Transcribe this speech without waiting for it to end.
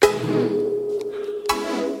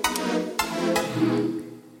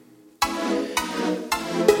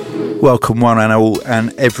Welcome one and all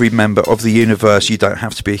and every member of the universe. You don't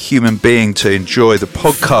have to be a human being to enjoy the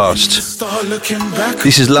podcast.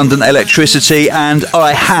 This is London Electricity and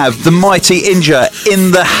I have the mighty Inja in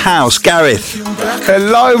the house. Gareth.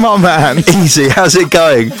 Hello, my man. Easy, how's it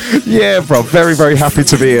going? Yeah, bro, very, very happy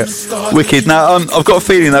to be here. Wicked. Now, I've got a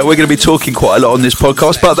feeling that we're going to be talking quite a lot on this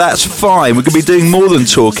podcast, but that's fine. We're going to be doing more than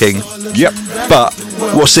talking. Yep. But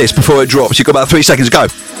what's this before it drops? You've got about 3 seconds to go.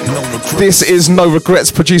 This is No Regrets,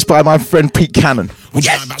 produced by my friend Pete Cannon. When you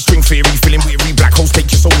about string theory, feeling weary, black holes take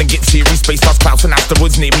your soul and get theory. Space dust clouds and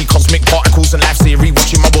asteroids near me, cosmic particles and life theory.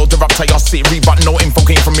 Watching my world erupt chaos theory, but no info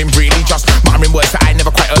came from him really. Just muttering words that I never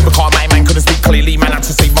quite heard because my mind couldn't speak clearly. Man had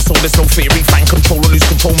to save my soul, there's no theory. Find control or lose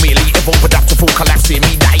control merely. Evolve, adapt to full collapse, hear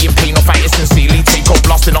me. Die in pain or fight it sincerely. Take off,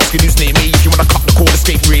 blast and ask you who's near me. If you wanna cut the cord,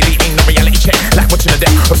 escape really. Ain't no reality check, like watching the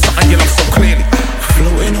death of something you love so clearly.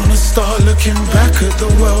 Floating on a star, looking back at the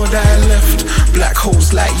world I left. Black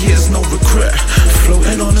holes, light years, no regret.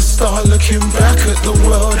 Floating on a star, looking back at the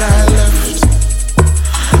world I left.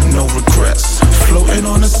 No regrets. Floating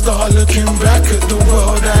on a star, looking back at the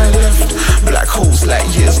world I left. Black holes, light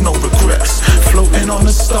years, no regrets. Floating on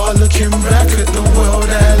a star, looking back at the world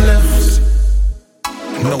I left.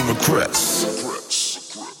 No regrets.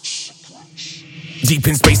 Deep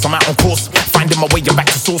in space, I'm out on course. Finding my way, I'm back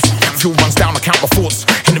to source. Fuel runs down, I count my thoughts.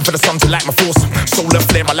 Heading for the sun to light my force. Solar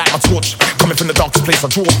flare, I light my torch. Coming from the darkest place I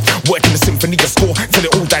draw. Working the symphony of score. Till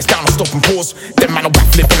it all dies down, I stop and pause. Then man, I'll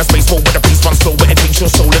backflip in a space war where the pace runs slow. But it takes your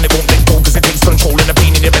soul and it won't let go. Cause it takes control and the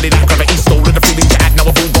pain in your belly like gravity stolen. The feeling you had, now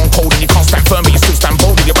I've all gone cold. And you can't stand firm, but you still stand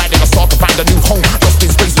bold. And you're riding a star to find a new home. Lost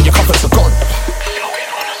in space and your comforts are gone.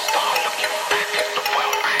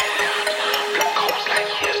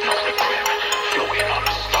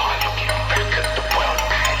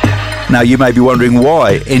 Now, you may be wondering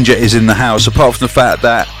why Inja is in the house, apart from the fact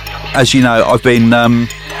that, as you know, I've been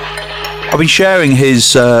sharing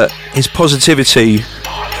his positivity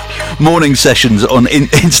morning sessions on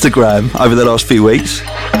Instagram over the last few weeks,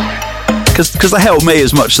 because they help me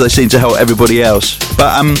as much as they seem to help everybody else.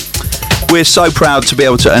 But we're so proud to be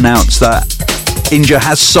able to announce that Inja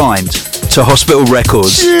has signed to Hospital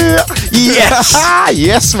Records. Yeah. Yes.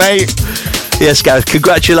 Yes, mate. Yes, Gareth,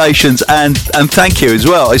 congratulations and thank you as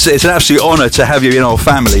well. It's an absolute honour to have you in our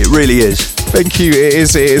family. It really is. Thank you.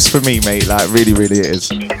 It is for me, mate. Like, really, really it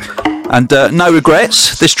is. And No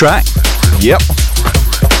Regrets, this track. Yep.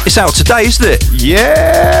 It's out today, isn't it?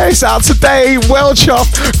 Yeah, it's out today. Well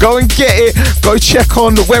chuffed. Go and get it. Go check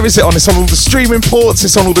on, where is it on? It's on all the streaming ports.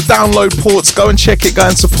 It's on all the download ports. Go and check it. Go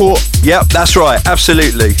and support. Yep, that's right.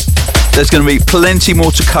 Absolutely. There's going to be plenty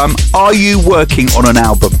more to come. Are you working on an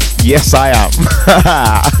album? Yes, I am.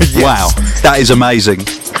 Yes. Wow, that is amazing.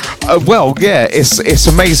 Well, yeah, it's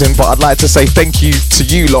amazing, but I'd like to say thank you to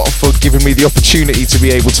you lot for giving me the opportunity to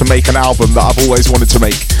be able to make an album that I've always wanted to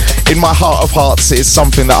make. In my heart of hearts, it's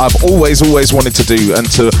something that I've always wanted to do, and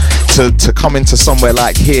to come into somewhere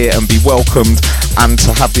like here and be welcomed and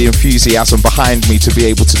to have the enthusiasm behind me to be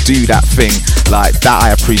able to do that thing, like that,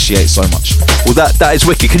 I appreciate so much. Well, that is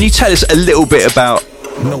wicked. Can you tell us a little bit about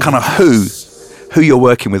kind of who you're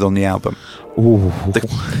working with on the album? Ooh. The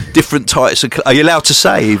different types of, are you allowed to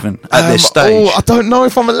say even at this stage? I don't know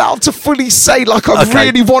if I'm allowed to fully say, like I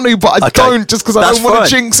really want to, but I don't, just because I don't want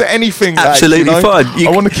to jinx at anything. Absolutely, like, fine.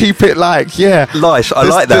 I want to keep it like, yeah. Nice, I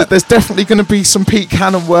like that. There's definitely going to be some Pete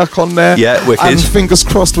Cannon work on there. Yeah, wicked. And fingers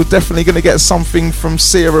crossed, we're definitely going to get something from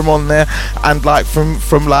Serum on there, and like from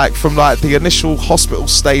the initial Hospital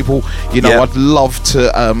stable. You know, I'd love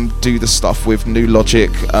to do the stuff with New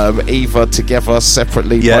Logic, either together,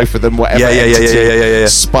 separately, both of them, whatever. Yeah.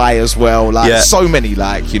 Spy as well, like so many,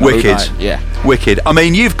 like, you know, wicked, like, wicked. I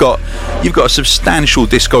mean, you've got a substantial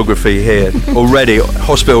discography here already.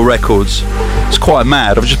 Hospital Records. It's quite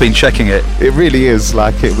mad. I've just been checking it. It really is.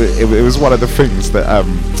 Like it was one of the things that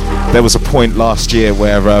there was a point last year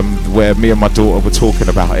where me and my daughter were talking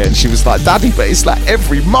about it, and she was like, "Daddy, but it's like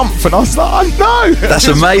every month," and I was like, "I know." That's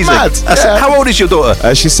amazing. How old is your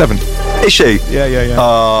daughter? She's 7. Is she? Yeah.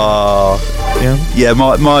 Yeah.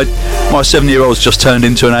 My 7-year-old's just turned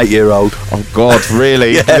into an 8-year-old. Oh God,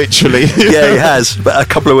 really? Literally? Yeah, he has. But a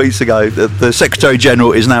couple of weeks ago, the Secretary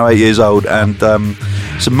General is now 8 years old, and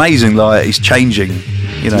it's amazing. Like, he's changing.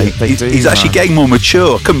 You know, he's actually getting more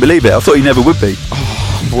mature. I couldn't believe it. I thought he never would be.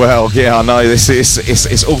 Oh Well, yeah, I know this is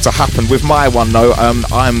it's all to happen with my one though.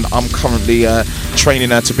 I'm currently training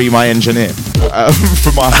her to be my engineer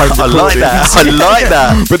for my home I like that. I like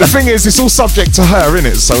that. But the thing is, it's all subject to her,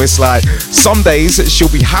 innit? So it's like some days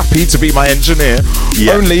she'll be happy to be my engineer,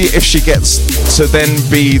 only if she gets to then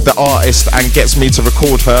be the artist and gets me to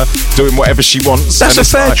record her doing whatever she wants. That's a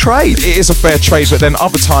fair trade. It is a fair trade, but then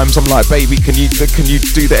other times I'm like, baby, can you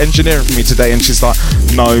do the engineering for me today? And she's like,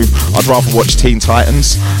 no, I'd rather watch Teen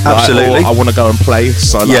Titans. Absolutely. Like, I want to go and play.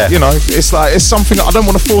 So like, you know, it's like, it's something that I don't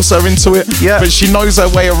want to force her into it. Yeah. But she knows her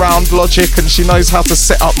way around Logic and she knows how to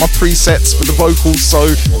set up my presets for the vocals.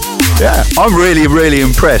 So yeah, I'm really, really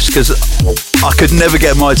impressed because I could never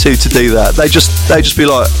get my two to do that. They just be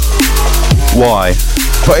like, why?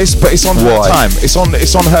 But it's on her time. It's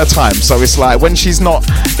on her time. So it's like when she's not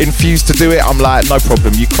infused to do it, I'm like, no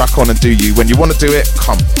problem. You crack on and do you. When you want to do it,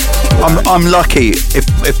 come. I'm lucky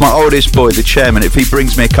if my oldest boy, the chairman, if he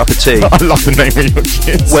brings me a cup of tea. I love the name of your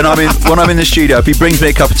kids. When I'm in the studio, if he brings me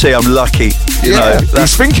a cup of tea, I'm lucky. You know,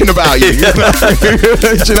 he's thinking about you. You know? Do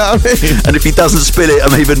you know what I mean? And if he doesn't spill it,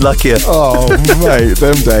 I'm even luckier. Oh mate,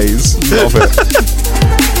 them days. Love it.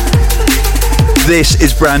 This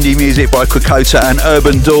is brand new music by Quakota and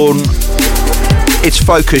Urban Dawn. It's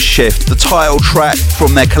Focus Shift, the title track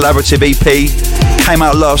from their collaborative EP. Came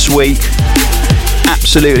out last week.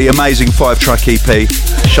 Absolutely amazing 5-track EP,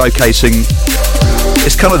 showcasing.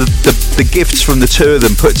 It's kind of the gifts from the two of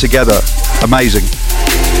them put together. Amazing.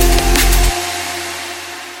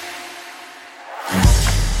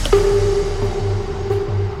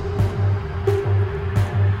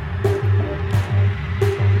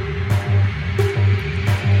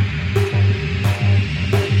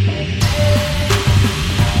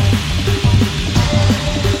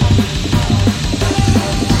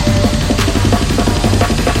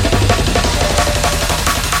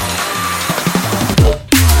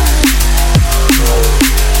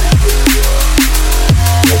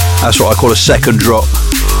 That's what I call a second drop.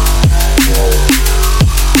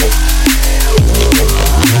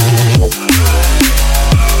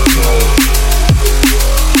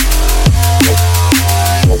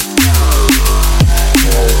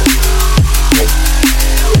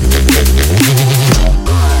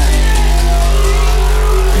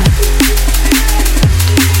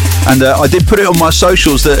 And I did put it on my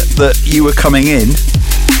socials that you were coming in.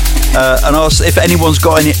 And asked if anyone's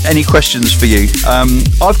got any questions for you.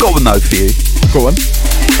 I've got one though for you. Go on.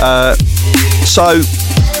 So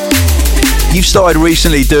you've started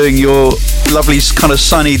recently doing your lovely kind of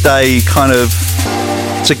sunny day kind of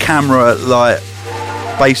to camera, like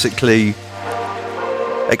basically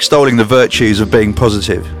extolling the virtues of being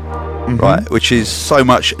positive, right? Which is so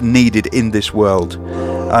much needed in this world.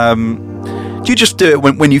 Do you just do it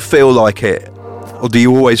when you feel like it? Or do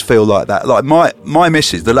you always feel like that? Like my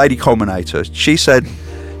missus, the lady culminator, she said,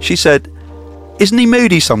 isn't he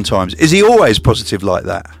moody sometimes? Is he always positive like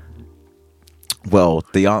that? Well,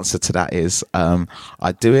 the answer to that is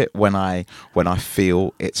I do it when I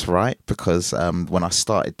feel it's right, because when I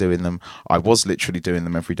started doing them, I was literally doing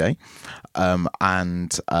them every day, and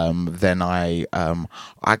then I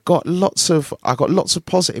got lots of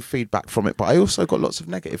positive feedback from it, but I also got lots of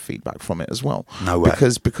negative feedback from it as well. No way.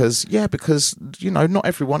 Because you know, not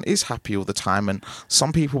everyone is happy all the time, and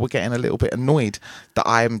some people were getting a little bit annoyed that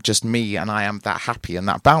I am just me and I am that happy and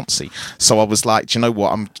that bouncy. So I was like, do you know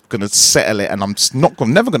what? I'm gonna settle it, and I'm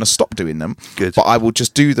never gonna stop doing them. Good. But I will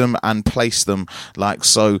just do them and place them. Like,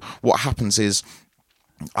 so what happens is,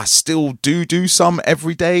 I still do some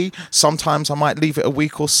every day. Sometimes I might leave it a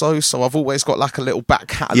week or so. So I've always got like a little back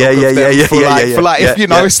catalogue of them for if you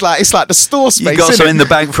know, it's like the store space. You got some in the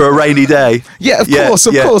bank for a rainy day. Yeah, of course.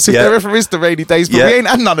 If there ever is the rainy days, but we ain't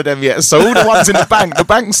had none of them yet. So all the ones in the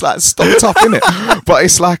bank's like stocked up, innit? But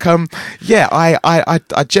it's like,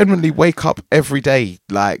 I generally wake up every day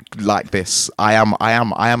like this. I am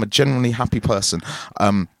a genuinely happy person.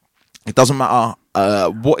 It doesn't matter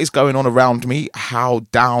what is going on around me, how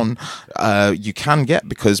down you can get,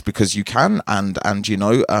 because you can, and you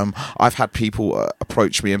know, I've had people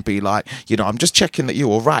approach me and be like, you know, I'm just checking that you're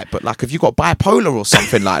all right, but like, have you got bipolar or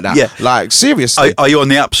something like that? Yeah. Like, seriously. Are you on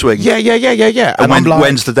the upswing? Yeah. And I'm like,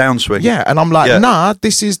 when's the downswing? Yeah, and I'm like, nah,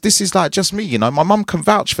 this is like just me, you know. My mum can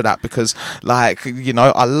vouch for that, because like, you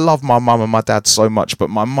know, I love my mum and my dad so much, but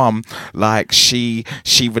my mum, like, she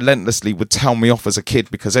relentlessly would tell me off as a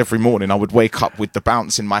kid, because every morning I would wake up with the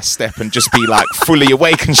bounce in my step and just be like fully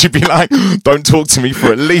awake, and she'd be like, don't talk to me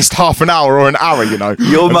for at least half an hour or an hour, you know.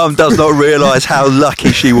 Your mum does not realise how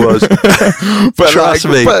lucky she was. But Trust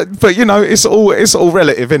me. But you know, it's all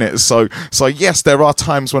relative, innit? So yes, there are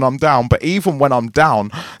times when I'm down, but even when I'm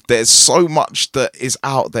down, there's so much that is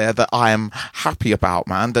out there that I am happy about,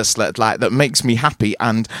 man. That's like that makes me happy,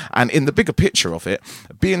 and in the bigger picture of it,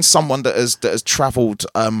 being someone that has travelled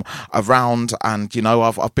around, and you know,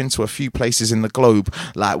 I've been to a few places in the globe,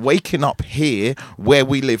 like waking up here where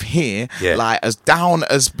we live here, like as down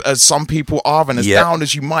as some people are, and as down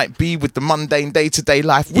as you might be with the mundane day-to-day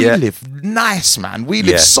life, we live nice, man. We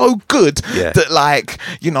live so good that, like,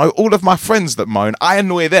 you know, all of my friends that moan, I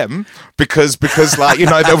annoy them because like, you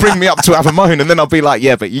know, they'll ring me up to have a moan, and then I'll be like,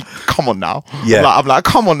 yeah, but you come on now. I'm like,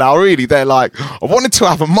 come on now, really. They're like, I wanted to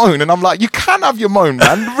have a moan, and I'm like, you can have your moan,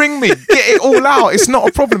 man. Ring me, get it all out. It's not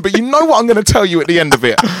a problem, but you know what I'm going to tell you at the end of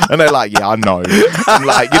it. And they're like, yeah, I know. I'm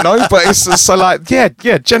like, you know, but it's so like, yeah.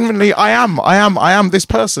 Genuinely, I am this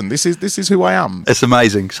person. This is who I am. It's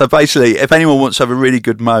amazing. So basically, if anyone wants to have a really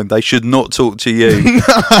good moan, they should not talk to you,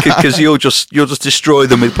 because you'll just destroy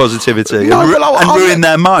them with positivity and ruin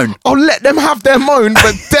their moan. I'll let them have their moan,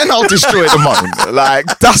 but then I'll destroy the moan. Like,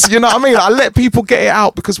 that's, you know what I mean? I let people get it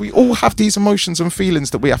out, because we all have these emotions and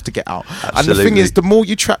feelings that we have to get out. Absolutely. And the thing is, the more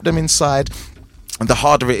you trap them inside, the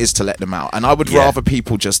harder it is to let them out. And I would rather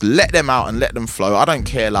people just let them out and let them flow. I don't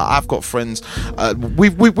care. Like, I've got friends,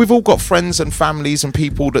 we've all got friends and families and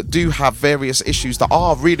people that do have various issues that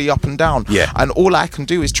are really up and down. And all I can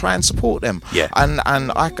do is try and support them.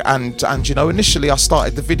 And you know, initially I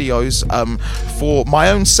started the videos for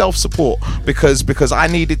my own self-support, because I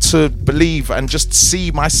needed to believe and just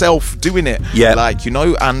see myself doing it. Like, you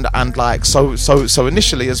know, and like so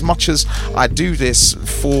initially, as much as I do this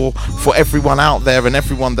for everyone out there and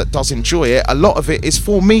everyone that does enjoy it, a lot of it is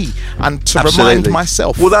for me and to remind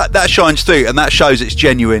myself. Well, that shines through, and that shows it's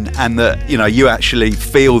genuine, and that, you know, you actually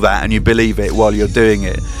feel that and you believe it while you're doing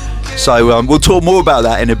it. So we'll talk more about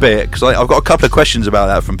that in a bit, because I've got a couple of questions about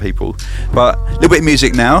that from people. But a little bit of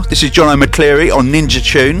music now. This is John O'Mcleary on Ninja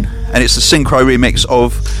Tune, and it's the synchro remix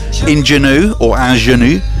of Ingenue or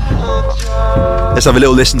Ingenue. Let's have a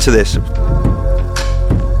little listen to this.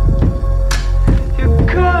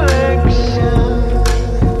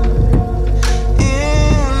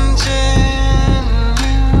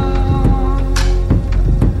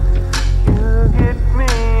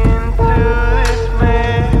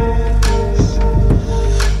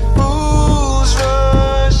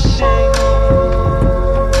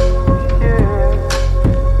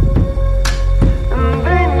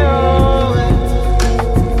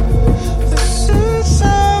 This is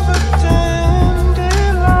our day.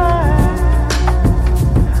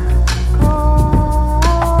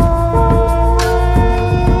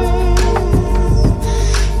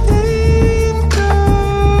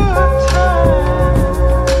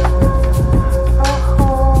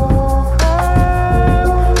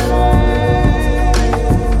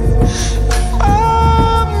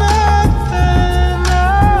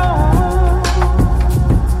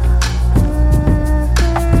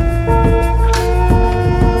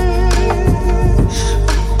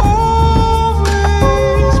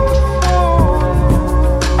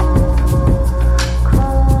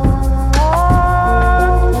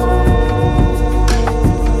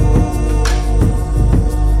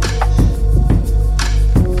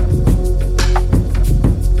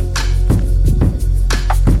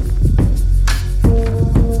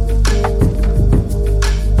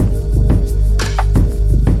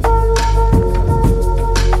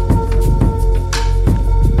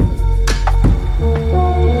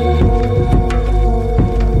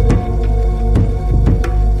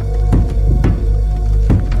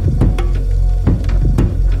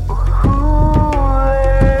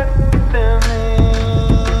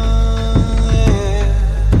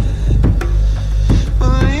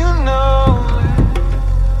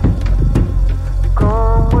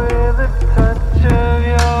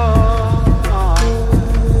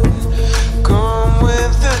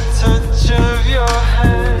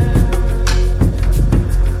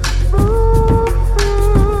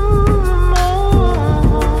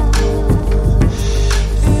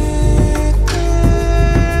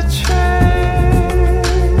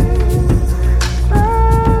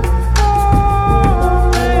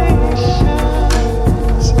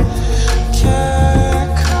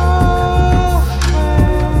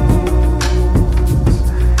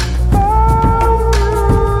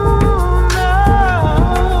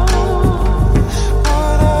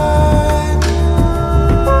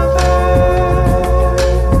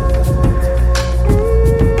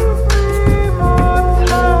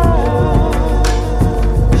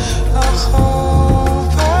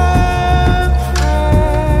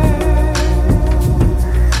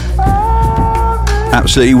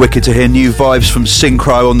 Absolutely wicked to hear new vibes from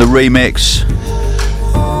Synchro on the remix.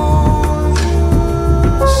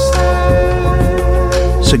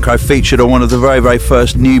 Synchro featured on one of the very, very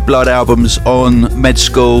first New Blood albums on Med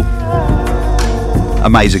School.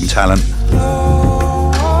 Amazing talent.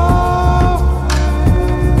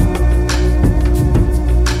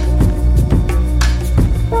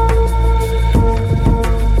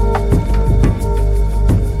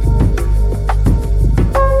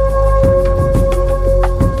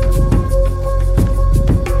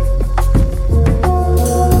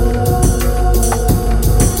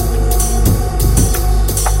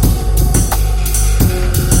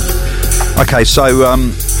 Okay, so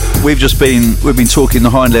we've been talking the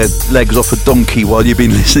hind legs off a donkey while you've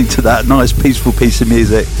been listening to that nice peaceful piece of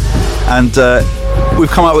music, and we've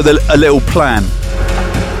come up with a little plan,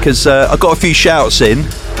 because I got a few shouts in,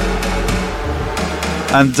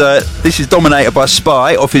 and this is dominated by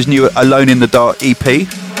Spy off his new Alone in the Dark EP.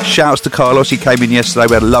 Shouts to Carlos, he came in yesterday,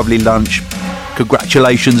 we had a lovely lunch.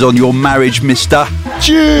 Congratulations on your marriage, mister.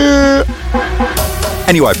 Yeah.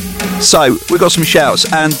 Anyway, so we've got some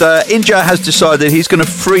shouts, and Inja has decided he's going to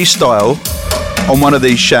freestyle on one of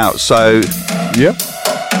these shouts. So yeah,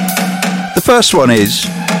 the first one is,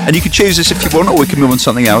 and you can choose this if you want, or we can move on to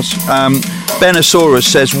something else. Benosaurus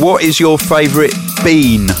says, what is your favourite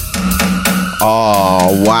bean?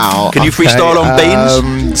 Oh wow, can you freestyle on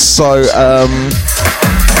beans?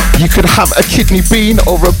 You could have a kidney bean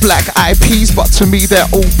or a black eyed peas, but to me they're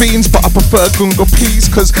all beans, but I prefer gunga peas,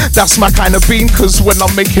 cause that's my kind of bean. Cause when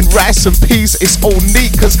I'm making rice and peas, it's all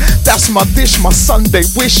neat, cause that's my dish, my Sunday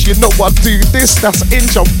wish. You know I do this, that's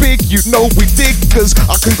inch, I'm big, you know we dig, cause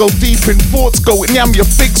I can go deep in thoughts, go and yam your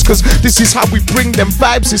figs, cause this is how we bring them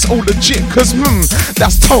vibes, it's all legit, cause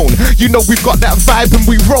that's tone. You know we've got that vibe and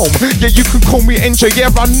we roam. Yeah, you can call me Inja,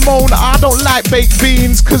 yeah I moan. I don't like baked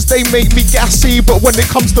beans, cause they make me gassy, but when it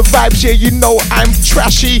comes to vibes, yeah, you know I'm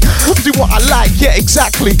trashy. Do what I like, yeah,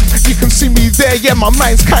 exactly. You can see me there, yeah, my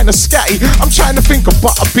mind's kinda scatty. I'm trying to think of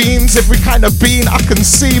butter beans, every kind of bean I can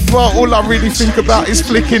see, but all I really think about is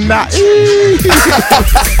flicking that.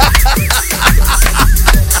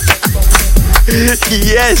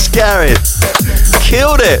 Yes, Gareth,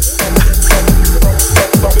 killed it.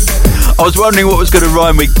 I was wondering what was going to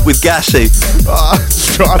rhyme with gassy.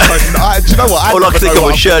 Do you know what? All I could think of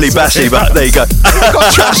was Shirley Bassey, but there you go.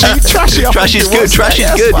 Got trashy. Trashy's good.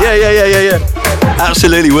 Trashy's good. Yeah.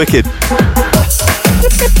 Absolutely wicked.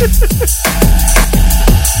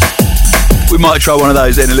 We might try one of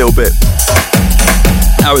those in a little bit.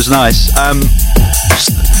 That was nice.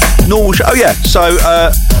 Normal show. Oh yeah. So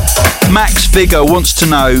Max Figure wants to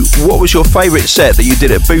know, what was your favourite set that you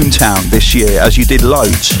did at Boomtown this year, as you did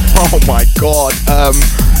loads? Oh my god.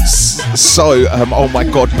 Oh my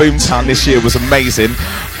god, Boomtown this year was amazing.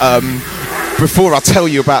 Before I tell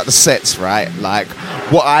you about the sets, right, like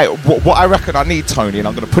what I reckon I need, Tony, and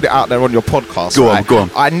I'm going to put it out there on your podcast. Go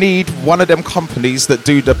on. I need one of them companies that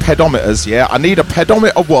do the pedometers. Yeah, I need a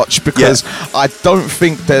pedometer watch, because I don't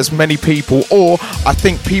think there's many people, or I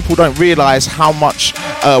think people don't realise how much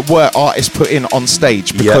work artists put in on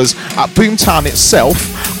stage. Because at Boomtown itself,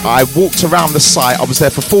 I walked around the site. I was there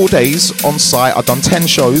for 4 days on site. I'd done 10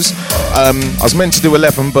 shows. I was meant to do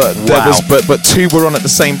 11, but but 2 were on at the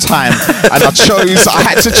same time, and I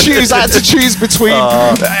had to choose between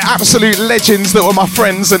absolute legends that were my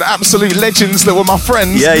friends and absolute legends that were my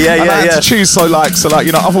friends. I had to choose. So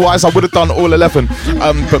you know, otherwise I would have done all 11.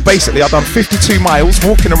 But basically, I've done 52 miles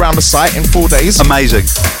walking around the site in 4 days. Amazing.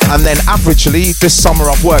 And then averagely this summer,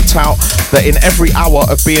 I've worked out that in every hour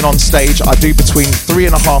of being on stage, I do between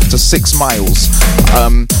 3.5 to 6 miles.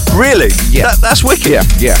 Really? Yeah. That's wicked.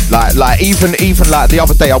 Yeah. Like even like the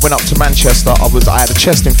other day, I went up to Manchester. I had a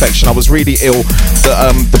chest infection. I was really ill.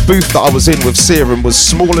 The booth that I was in with Serum was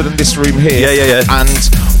smaller than this room here. Yeah. And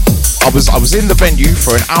I was in the venue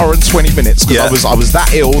for an hour and 20 minutes, because I was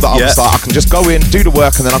that ill that I was like, I can just go in, do the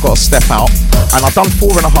work, and then I got to step out. And I've done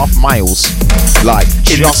 4.5 miles, like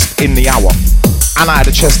just in the hour. And I had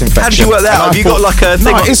a chest infection. How did you work that out? Have you got like a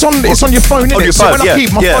thing? No, it's on your phone, innit? So when I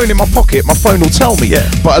keep my phone in my pocket, my phone will tell me. Yeah.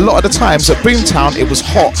 But a lot of the times at Boomtown, it was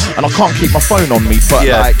hot, and I can't keep my phone on me. But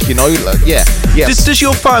Does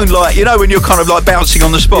your phone, like, you know, when you're kind of like bouncing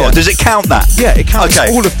on the spot, does it count that? Yeah, it counts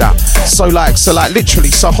all of that. So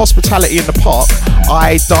literally, hospitality in the park,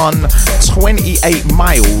 I done 28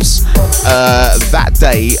 miles that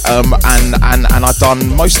day, and I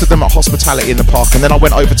done most of them at hospitality in the park, and then I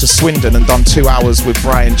went over to Swindon and done 2 hours hours with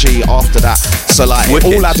Brian G after that. So like it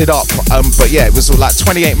all added up. But yeah, it was like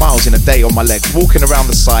 28 miles in a day on my leg, walking around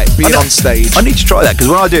the site, being on stage. I need to try that, because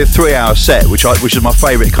when I do a 3-hour set, which is my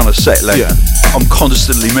favourite kind of set length, I'm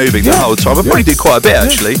constantly moving the whole time. I probably do quite a bit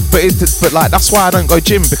actually. But like that's why I don't go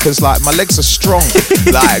gym, because like my legs are strong.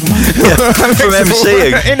 Like from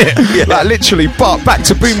MCing. Innit? Like literally. But back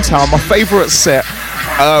to Boomtown, my favourite set.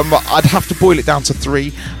 I'd have to boil it down to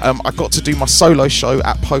 3. I got to do my solo show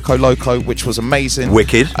at Poco Loco, which was amazing.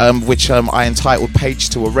 Wicked. Which I entitled Page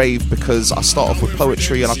to a Rave, because I start off with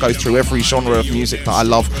poetry and I go through every genre of music that I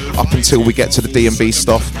love up until we get to the D&B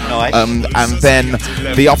stuff. Nice. And then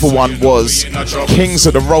the other one was Kings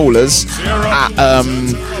of the Rollers at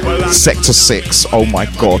Sector 6. Oh my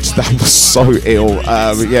god, that was so ill.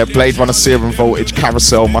 Yeah, Blade Runner, Serum Voltage,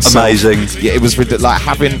 Carousel, myself. Amazing. Yeah, it was like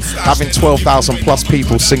having 12,000 plus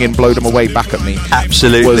people singing "Blow Them Away" back at me.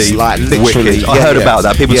 Absolutely. Was like literally. Wicked. I heard about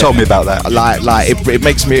that. People told me about that. Like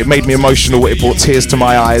it made me emotional. It brought tears to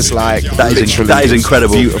my eyes. Like that is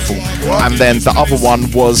incredible. Beautiful. And then the other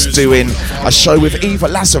one was doing a show with Eva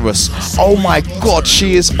Lazarus. Oh my god,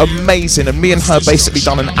 she is amazing. And me and her basically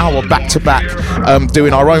done an hour back to back,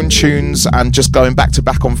 doing our own tunes and just going back to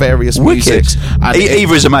back on various musics. And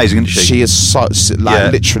Eva is amazing, isn't she? She is so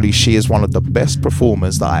literally. She is one of the best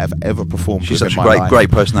performers that I have ever performed. She's such a great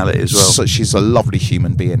personality as well. So she's a lovely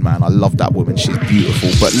human being, man. I love that woman. She's beautiful,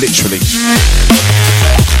 but literally.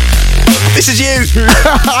 This is you.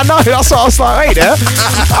 I know. That's what I was like. Hey there.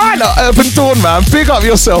 I know Urban Dawn, man. Big up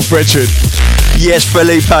yourself, Richard. Yes,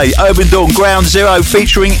 Felipe. Urban Dawn, Ground Zero,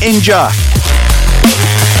 featuring Inja.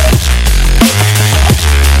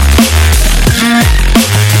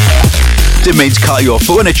 Didn't mean to cut you off,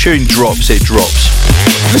 but when a tune drops, it drops.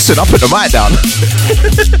 Listen, I put the mic down.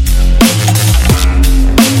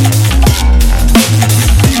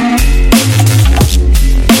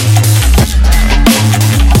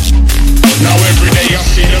 Now every day I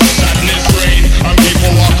see the sadness reign, and people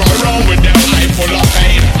walk around with their eye full of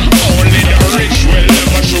pain. Only the rich will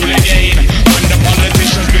ever truly gain, and the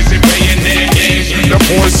politicians busy playing their games. The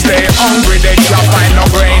poor stay hungry, they can't find no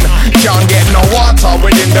grain, can't get no water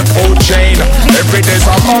within the food chain. Every day's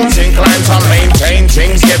a mountain climb to maintain,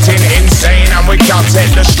 things getting insane, and we can't take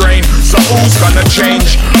the strain. So who's gonna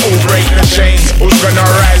change? Who break the chains? Who's gonna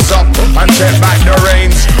rise up and take back the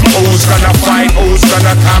reins? Who's gonna fight? Who's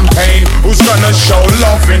gonna campaign? Who's gonna show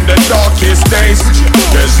love in the darkest days?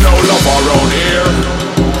 There's no love around here.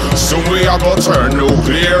 Soon we are gonna turn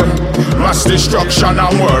nuclear. Mass destruction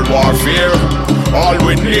and world warfare. All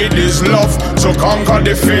we need is love to conquer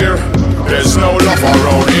the fear. There's no love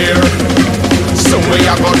around here. Soon we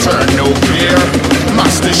are gonna turn nuclear.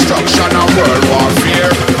 Mass destruction and world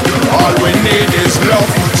warfare. All we need is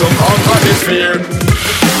love to conquer the fear.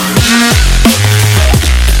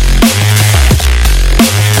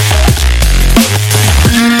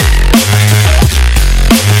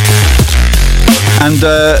 And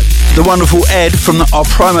the wonderful Ed from our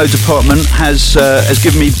promo department has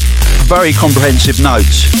given me very comprehensive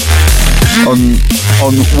notes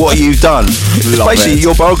on what you've done. It's basically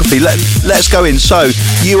your biography. Let's go in. So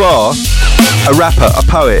you are a rapper, a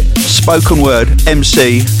poet, spoken word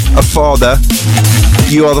MC, a father.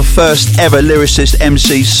 You are the first ever lyricist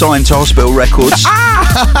MC signed to Hospital Records.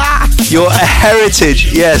 You're a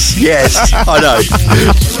heritage. Yes, I know.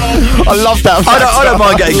 I love that. I don't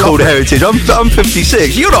mind getting called a heritage. I'm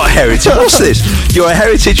 56. You're not a heritage. What's this? You're a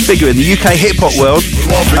heritage figure in the UK hip hop world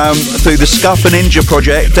through the Scuff and Ninja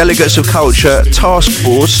Project, Delegates of Culture, Task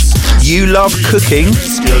Force. You love cooking.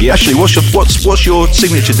 Actually, what's your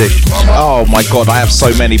signature dish? Oh my god, I have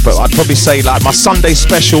so many, but I'd probably say like my Sunday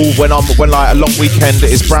special when like a long weekend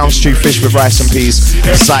is brown stew fish with rice and peas,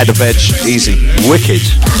 side of veg, easy. Wicked.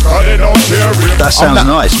 That sounds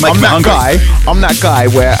nice. I'm that guy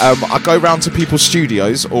where I go round to people's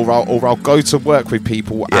studios or I'll go to work with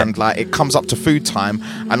people and like it comes up to food time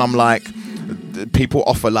and I'm like, people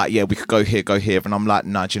offer like, yeah, we could go here, and I'm like,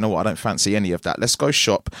 nah, do you know what? I don't fancy any of that. Let's go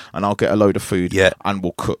shop and I'll get a load of food and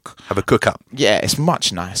we'll cook. Have a cook up. Yeah, it's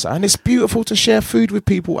much nicer and it's beautiful to share food with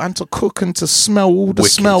people and to cook and to smell all the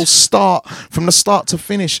smells from the start to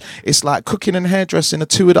finish. It's like cooking and hairdressing are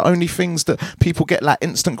two of the only things that people get like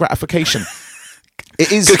instant gratification.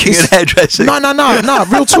 It is cooking and hairdressing. No.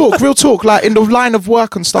 Real talk. Like in the line of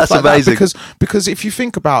work and stuff. That's like amazing. That. Because if you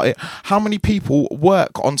think about it, how many people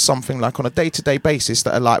work on something like on a day-to-day basis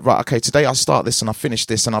that are like, right, okay, today I start this and I finish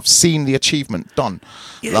this and I've seen the achievement done.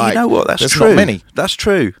 Yeah, like, you know what? That's there's true. Not many. That's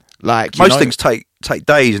true. Like most things take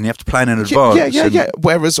days and you have to plan in advance. Yeah.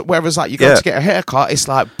 Whereas like you go to get a haircut, it's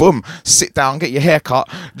like boom, sit down, get your haircut.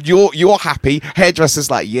 You're happy. Hairdresser's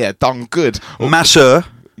like, yeah, done good. Masseur.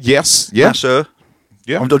 Yes. Yeah. Masseur.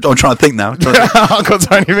 Yeah. I'm trying to think now. I can't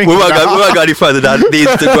tell anything. We won't go any further down the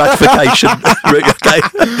instant gratification route, okay?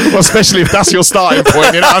 Well, especially if that's your starting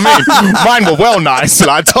point, you know what I mean? Mine were well nice.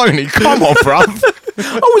 Like, Tony, come on, bruv.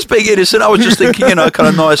 I was being innocent. I was just thinking, kind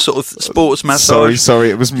of nice sort of sports massage. Sorry,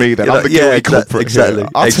 it was me then. I'm the guilty culprit. Exactly. Here.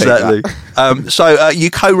 I'll take that. So you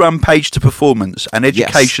co-run Page to Performance, an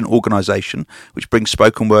education organisation which brings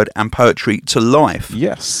spoken word and poetry to life.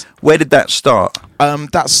 Yes. Where did that start?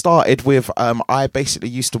 That started with I basically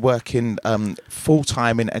used to work in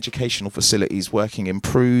full-time in educational facilities, working in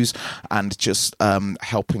PRUs and just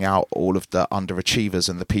helping out all of the underachievers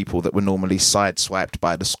and the people that were normally sideswiped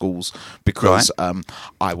by the schools because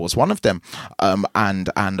I was one of them, and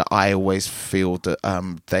I always feel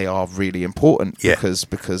that they are really important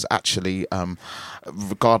because actually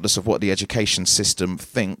regardless of what the education system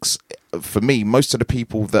thinks, for me, most of the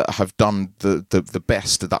people that have done the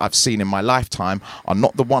best that I've seen in my lifetime are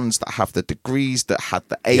not the ones that have the degrees, that had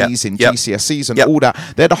the A's in GCSEs and all that.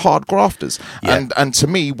 They're the hard grafters. And to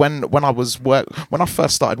me, when I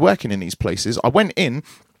first started working in these places, I went in,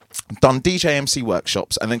 done DJ MC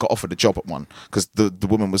workshops and then got offered a job at one because the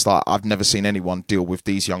woman was like, I've never seen anyone deal with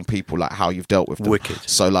these young people like how you've dealt with them. Wicked.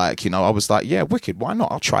 So like, I was like, yeah, wicked, why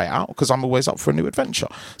not? I'll try it out because I'm always up for a new adventure.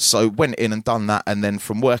 So went in and done that, and then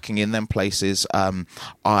from working in them places,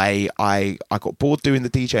 I got bored doing the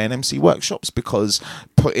DJ and MC workshops because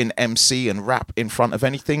putting MC and rap in front of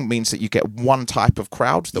anything means that you get one type of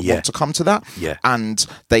crowd that want to come to that. And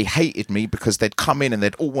they hated me because they'd come in and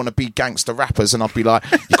they'd all want to be gangster rappers, and I'd be like,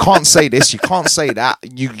 you can't say this, you can't say that.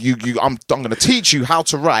 I'm going to teach you how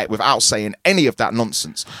to write without saying any of that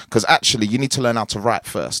nonsense, because actually you need to learn how to write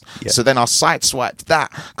first. So then I sideswiped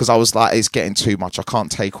that because I was like, it's getting too much. I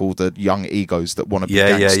can't take all the young egos that want to be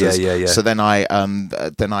gangsters. So then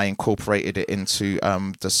I incorporated it into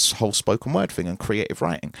this whole spoken word thing and creative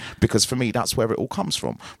writing, because for me that's where it all comes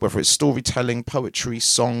from. Whether it's storytelling, poetry,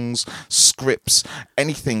 songs, scripts,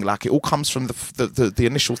 anything, like it all comes from the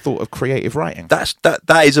initial thought of creative writing.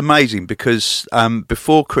 That is amazing, because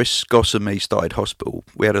before Chris Goss and me started Hospital,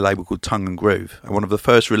 we had a label called Tongue and Groove, and one of the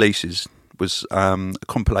first releases was a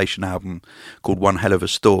compilation album called One Hell of a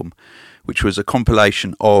Storm, which was a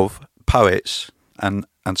compilation of poets and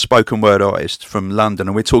spoken word artists from London,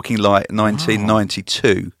 and we're talking like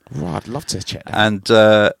 1992. Right, I'd love to check that. And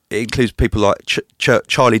it includes people like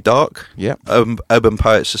Charlie Dark, Urban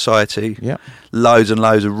Poets Society, loads and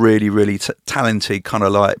loads of really, really talented kind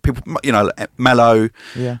of like people, Mellow,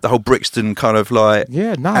 the whole Brixton kind of like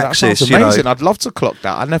axis. That sounds amazing. I'd love to clock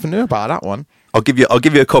that. I never knew about that one. I'll give you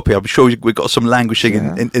a copy. I'm sure we've got some languishing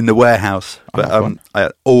in the warehouse. But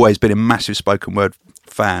I've always been a massive spoken word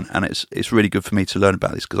fan, and it's really good for me to learn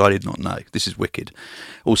about this because I did not know. This is wicked.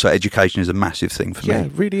 Also, education is a massive thing for me. Yeah,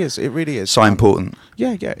 it really is. It really is. So important.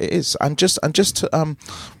 Yeah, it is. And just to,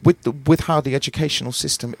 with how the educational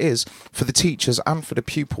system is for the teachers and for the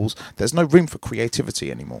pupils, there's no room for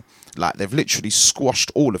creativity anymore. Like they've literally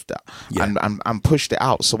squashed all of that and pushed it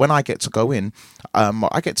out. So when I get to go in,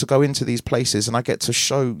 I get to go into these places and I get to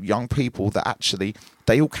show young people that actually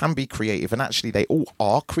they all can be creative, and actually they all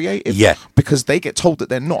are creative. Because they get told that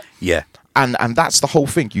they're not. And that's the whole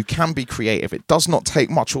thing. You can be creative. It does not take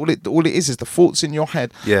much. All it is the thoughts in your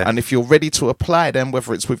head. And if you're ready to apply them,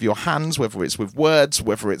 whether it's with your hands, whether it's with words,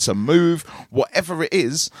 whether it's a move, whatever it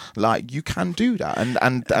is, like you can do that.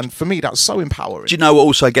 And for me, that's so empowering. Do you know what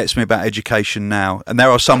also gets me about education now? And there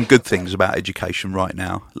are some good things about education right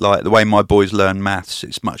now. Like the way my boys learn maths,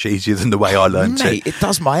 it's much easier than the way I learned it. It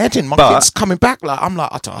does my head in. My kids coming back, like I'm like,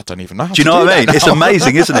 I don't even know how to do you know what I mean? Now. It's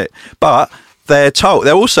amazing, isn't it? But they're told,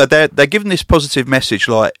 they're given this positive message,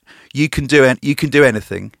 like you can do anything,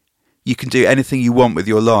 you can do anything you want with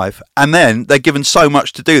your life, and then they're given so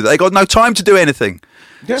much to do that they got no time to do anything.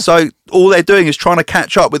 So all they're doing is trying to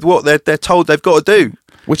catch up with what they're told they've got to do,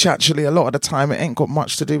 which actually a lot of the time it ain't got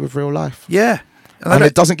much to do with real life. And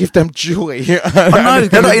it doesn't give them joy. I know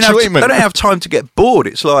they don't have time to get bored.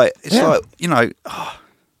 It's like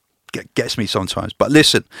gets me sometimes. But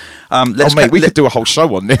listen, we could do a whole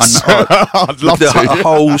show on this. I'd love to. A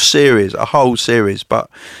whole series. But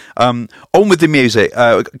on with the music.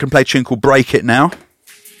 We can play a tune called Break It now.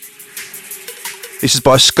 This is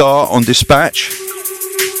by Scar on Dispatch.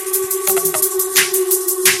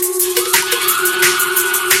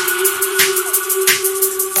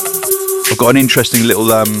 I've got an interesting little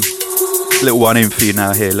one in for you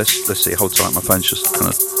now here. Let's see. Hold tight. My phone's just kind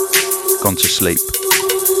of gone to sleep.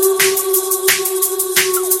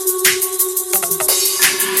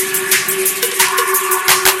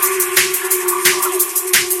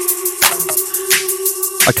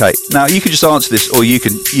 Okay, now you can just answer this, or you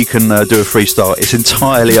can do a freestyle. It's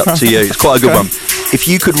entirely up to you. It's quite a good one. If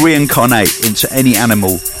you could reincarnate into any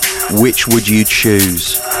animal, which would you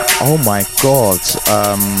choose? Oh my God!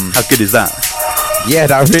 How good is that? Yeah,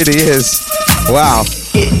 that really is. Wow.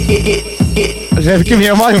 Give me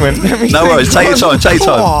a moment. No worries. Take your time. Take your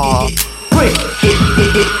time. Wow.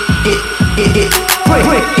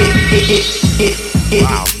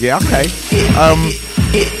 Yeah. Okay.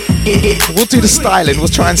 We'll do the styling. We'll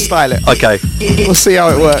try and style it. Okay. We'll see how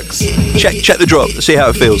it works. Check the drop. See how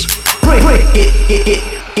it feels.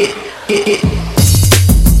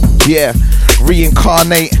 Yeah.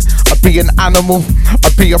 Reincarnate. I'd be an animal,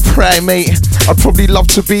 I'd be a primate. I'd probably love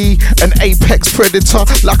to be an apex predator,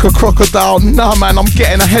 like a crocodile. Nah man, I'm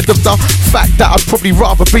getting ahead of the fact that I'd probably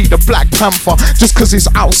rather be the Black Panther, just cause it's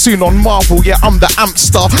out soon on Marvel. Yeah, I'm the amp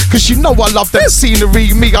star, cause you know I love that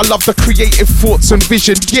scenery. Me, I love the creative thoughts and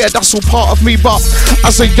vision. Yeah, that's all part of me, but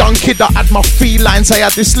as a young kid I had my felines. I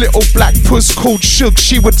had this little black puss called Shug.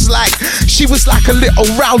 She was like a little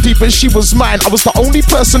rowdy, but she was mine. I was the only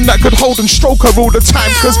person that could hold and stroke her all the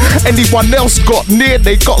time, cause anyone else got near,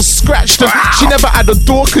 they got scratched. And she never had a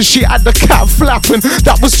door cause she had the cat flapping.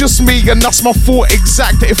 That was just me, and that's my thought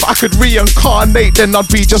exact. If I could reincarnate, then I'd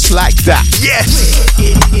be just like that. Yes!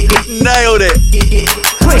 Nailed it!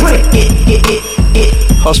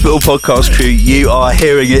 Hospital Podcast crew, you are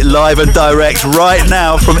hearing it live and direct right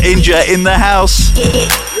now from Inja in the house.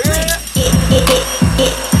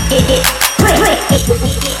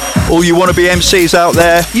 All you wannabe MCs out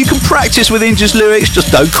there, you can practice with Inja's lyrics,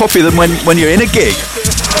 just don't copy them when you're in a gig.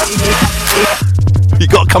 You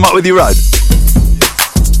got to come up with your own.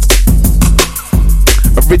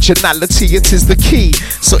 Originality, it is the key.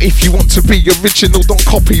 So if you want to be original, don't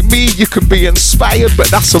copy me. You can be inspired, but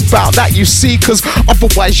that's about that, you see. Cause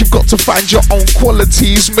otherwise you've got to find your own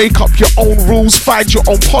qualities, make up your own rules, find your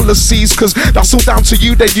own policies. Cause that's all down to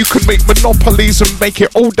you, then you can make monopolies and make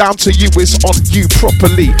it all down to you. It's on you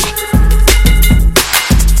properly.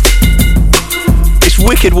 It's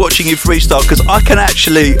wicked watching you freestyle, because I can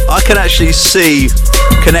actually see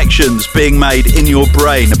connections being made in your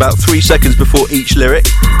brain about 3 seconds before each lyric.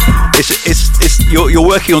 You're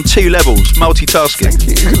working on two levels, multitasking. Thank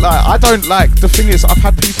you. Like, I don't like, the thing is, I've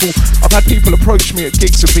had people approach me at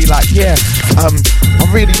gigs and be like, yeah, I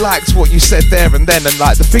really liked what you said there and then, and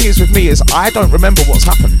like the thing is with me is I don't remember what's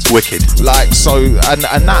happened. Wicked. Like, so and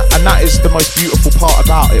that is the most beautiful part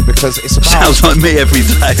about it, because it's about sounds like me every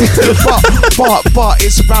day. but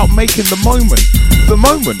it's about making the moment,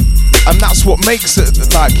 and that's what makes it,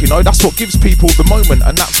 like, you know, that's what gives people the moment,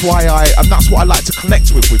 and that's what I like to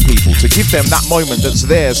connect with people, to give them that moment that's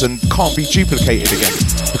theirs and can't be duplicated again,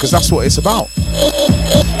 because that's what it's about.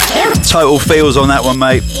 Total feels on that one,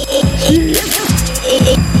 mate.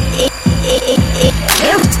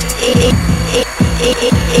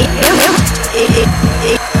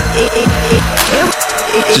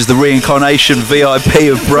 This is the reincarnation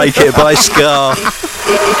VIP of Break It by Scar.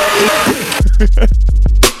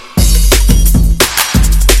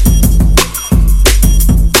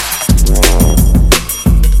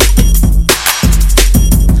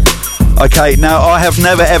 Okay, now I have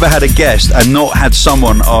never ever had a guest and not had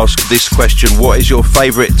someone ask this question: what is your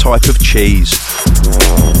favourite type of cheese?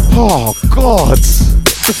 Oh God.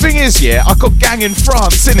 The thing is, yeah, I got gang in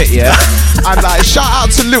France, innit, yeah? And like, shout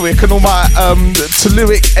out to Luick and all my, to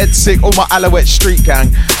Luick, Edsig, all my Alouette Street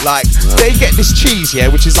gang. Like, they get this cheese, yeah,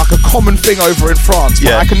 which is like a common thing over in France,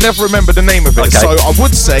 but I can never remember the name of it. Okay. So I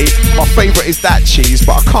would say my favourite is that cheese,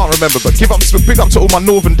 but I can't remember. But big up to all my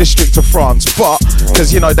northern district of France, but,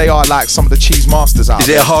 because, you know, they are like some of the cheese masters out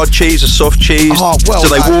there. Is it a hard cheese, a soft cheese? Well, so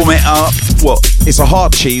they warm it up? What? It's a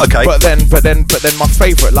hard cheese, okay. But then my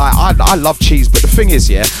favourite, like, I love cheese, but the thing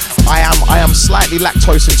is, yeah, I am slightly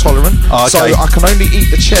lactose intolerant, so I can only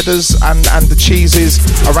eat the cheddars and the cheeses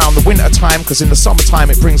around the winter time, because in the summertime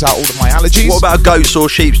it brings out all of my allergies. What about goat's or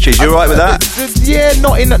sheep's cheese? You alright with that? Yeah,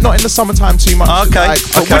 not in the summertime too much. Okay.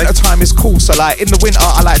 But winter time is cool. So like in the winter,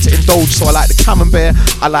 I like to indulge. So I like the camembert,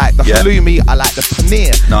 I like the halloumi, I like the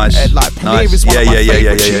paneer. Nice. Like paneer is one of my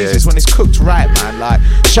favourite cheeses when it's cooked right, man. Like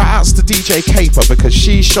shout outs to DJ Caper, because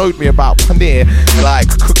she showed me about paneer,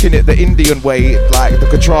 like cooking it the Indian way, like the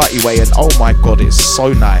Gujarati way, and oh my god, it's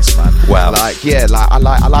so nice, man. Wow. Like yeah, like I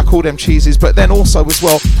like all them cheeses, but then also as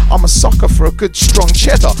well, I'm a sucker for a good strong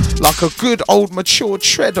cheddar, like a good old mature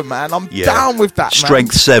cheddar, man. I'm down with that, man.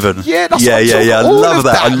 Strength 7. Yeah, that's yeah. I love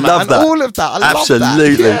that. I love that. All of that. I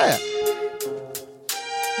absolutely. love that. Yeah.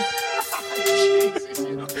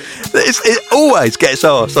 It always gets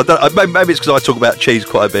asked. Maybe it's because I talk about cheese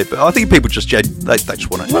quite a bit, but I think people just they just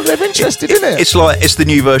want it. Well, they're interested in it. It's the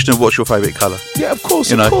new version of what's your favourite colour. Yeah, of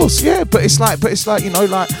course, yeah. But it's like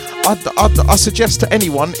I suggest to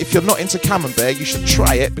anyone, if you're not into camembert, you should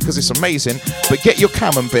try it because it's amazing. But get your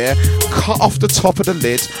camembert, cut off the top of the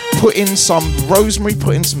lid, put in some rosemary,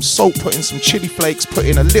 put in some salt, put in some chili flakes, put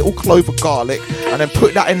in a little clove of garlic, and then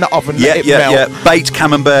put that in the oven. Let it melt. Yeah, baked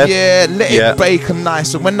camembert. Yeah, let it bake and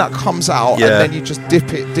nice, and when that comes out, and then you just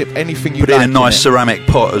dip anything you put like it in a nice ceramic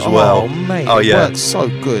pot as well. Oh mate, it works so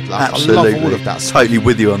good. Like, absolutely. I love all of that stuff. Totally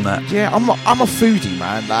with you on that. Yeah, I'm a foodie,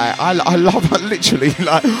 man. Like I love literally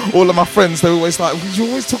like all of my friends. They're always like, "You're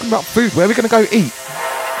always talking about food. Where are we gonna go eat?"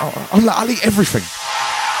 I'm like, I'll eat everything.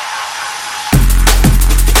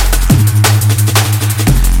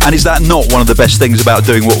 And is that not one of the best things about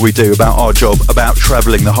doing what we do, about our job, about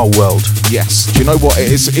travelling the whole world? Yes. Do you know what?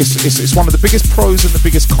 It's one of the biggest pros and the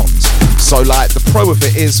biggest cons. So, like, the pro of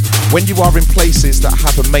it is when you are in places that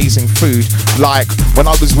have amazing food, like when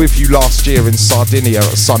I was with you last year in Sardinia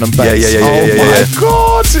at Sun and Base. Yeah. Oh my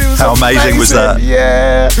God, it was How amazing was that?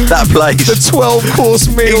 Yeah. That place. The 12-course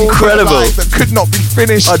meal. Incredible. That could not be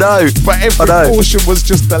finished. I know. But every portion was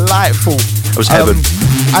just delightful. It was heaven.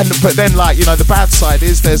 But then, like, you know, the bad side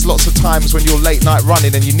is there's lots of times when you're late night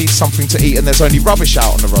running and you need something to eat and there's only rubbish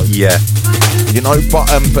out on the road. Yeah. You know, but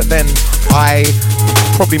then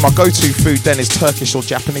probably my go-to food then is Turkish or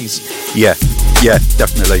Japanese. Yeah,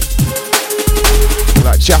 definitely.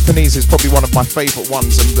 Like, Japanese is probably one of my favourite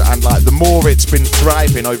ones, and like the more it's been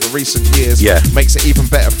thriving over recent years, makes it even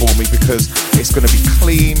better for me because it's going to be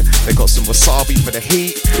clean. They've got some wasabi for the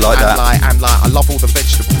heat, and I love all the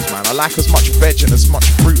vegetables, man. I like as much veg and as much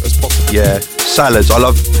fruit as possible. Yeah, salads. I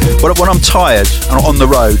love when I'm tired and on the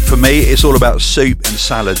road. For me, it's all about soup and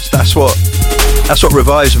salads. That's what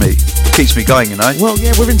revives me, keeps me going. You know. Well,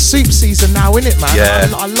 yeah, we're in soup season now, innit, man? Yeah.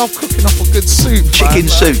 I love cooking up a good soup. Chicken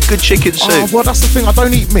soup, good chicken soup. Oh, well, that's the thing. I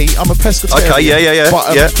don't eat meat. I'm a pescatarian. Okay, yeah.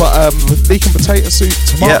 But leek and potato soup,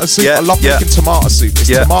 tomato soup. I love making tomato soup. It's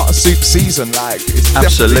tomato soup season. Like, it's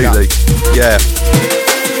absolutely, yeah.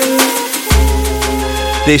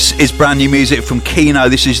 This is brand new music from Kino.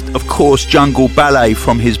 This is, of course, Jungle Ballet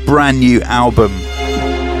from his brand new album.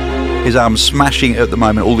 His album's smashing at the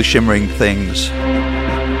moment, all the shimmering things.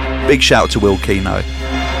 Big shout out to Will Kino.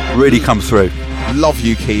 Really come through. Love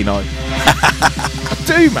you, Kino. I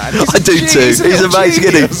do, man. I do too. He's amazing,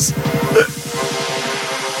 isn't he?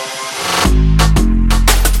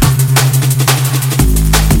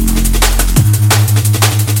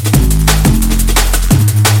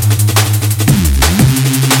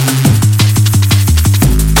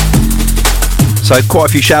 So quite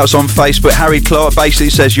a few shouts on Facebook. Harry Clark basically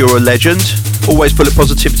says you're a legend. Always full of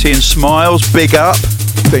positivity and smiles. Big up.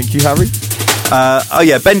 Thank you, Harry.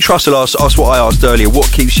 Ben Trussell asked what I asked earlier.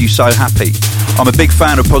 What keeps you so happy? I'm a big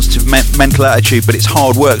fan of positive mental attitude, but it's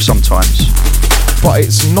hard work sometimes. But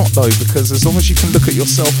it's not though, because as long as you can look at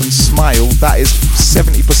yourself and smile, that is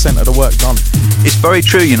 70% of the work done. It's very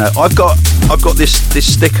true, you know. I've got this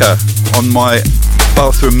sticker on my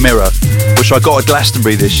bathroom mirror, which I got at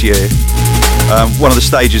Glastonbury this year. One of the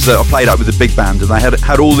stages that I played at with the big band, and they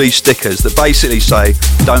had all these stickers that basically say,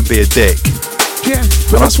 "Don't be a dick." Yeah,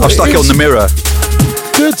 and I stuck it on the mirror.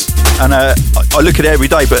 Good. And I look at it every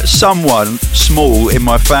day, but someone small in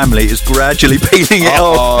my family is gradually peeling it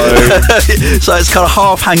off. So it's kind of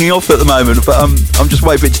half hanging off at the moment, but I'm just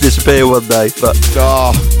waiting for it to disappear one day. But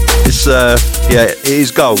it's it is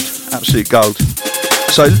gold, absolute gold.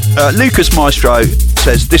 So Lucas Maestro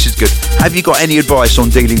says, this is good. Have you got any advice on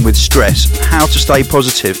dealing with stress? How to stay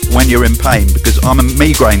positive when you're in pain? Because I'm a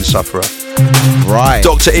migraine sufferer. Right.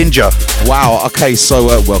 Dr. Inja. Wow, okay, so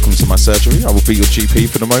welcome to my surgery. I will be your GP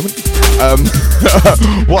for the moment.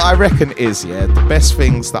 What I reckon is, the best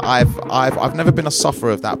things that I've never been a sufferer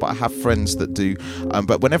of that, but I have friends that do.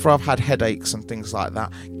 But whenever I've had headaches and things like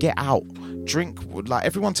that, get out. Drink, like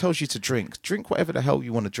everyone tells you to drink whatever the hell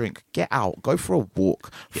you want to drink. Get out, go for a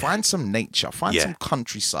walk, find some nature, find some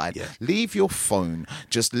countryside, leave your phone,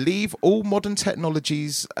 just leave all modern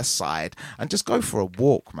technologies aside and just go for a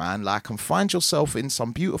walk, man. Like, and find yourself in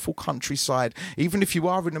some beautiful countryside. Even if you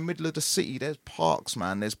are in the middle of the city, there's parks,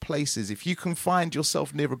 man, there's places. If you can find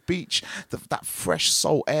yourself near a beach, that fresh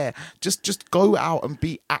salt air, just go out and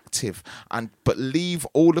be active, but leave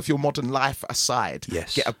all of your modern life aside.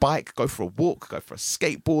 Yes. Get a bike, go for a walk, go for a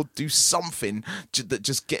skateboard, do something that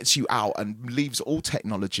just gets you out and leaves all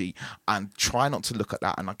technology, and try not to look at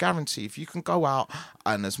that. And I guarantee if you can go out,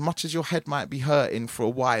 and as much as your head might be hurting for a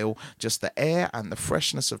while, just the air and the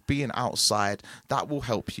freshness of being outside, that will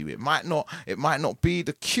help you. It might not be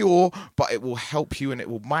the cure, but it will help you,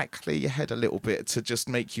 and might clear your head a little bit to just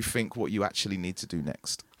make you think what you actually need to do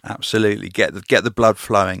next. Absolutely. Get the blood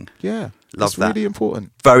flowing. Yeah. Love that. Really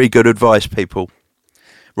important. Very good advice, people.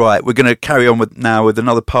 Right, we're going to carry on with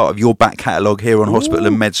another part of your back catalogue here on Hospital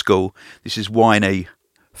and Med School. This is Whiny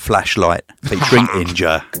Flashlight featuring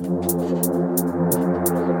Inja.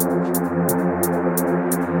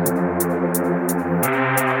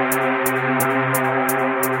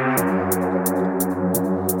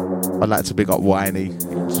 I'd like to big up Whiny.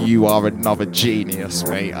 You are another genius,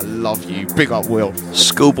 mate. I love you. Big up Will.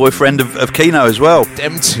 Schoolboy friend of Keno as well.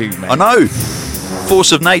 Them two, mate. I know.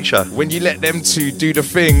 Force of nature. When you let them two do the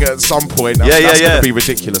thing at some point, that's going to be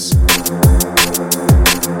ridiculous.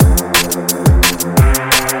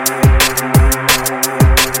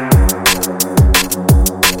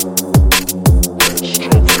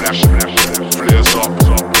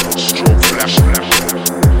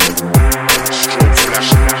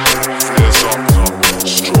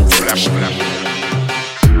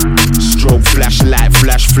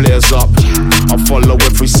 Flares up. I follow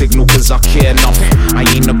every signal cause I care enough. I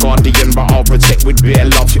ain't a guardian but I'll protect with bare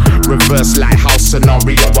love. Reverse lighthouse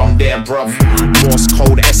scenario, I'm there bruv. Morse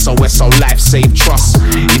code SOS, our life save trust.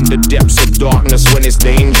 In the depths of darkness when it's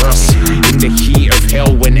dangerous. In the heat of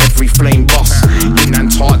hell when every flame busts. In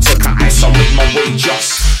Antarctica ice I'll make my way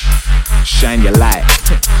just. Shine your light.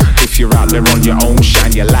 If you're out there on your own,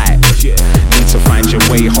 shine your light. Need to find your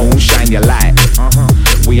way home, shine your light.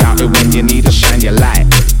 We out here when you need to shine your light.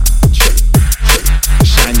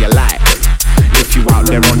 Shine your light. If you out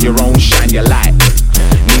there on your own, shine your light.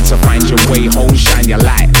 Need to find your way home, shine your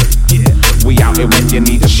light. We out here when you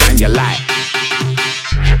need to shine your light.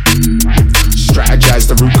 Strategize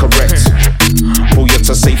the route correct. Pull you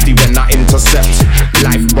to safety when I intercept.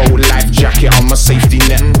 Lifeboat, life jacket on my safety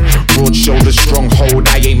net. Broad shoulders, strong hold,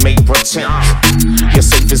 I ain't make pretend. Your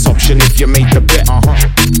safest option if you make the bet.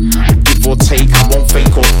 Give or take, I won't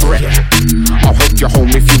fake or threat. I'll help you home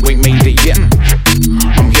if you ain't made it yet.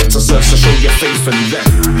 I'm here to serve, so show your faith and then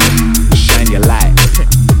shine your light.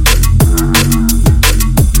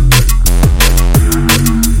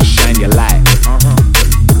 Shine your light.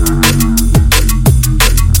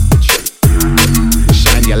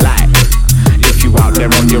 Shine your light. If you out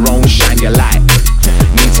there on your own, shine your light.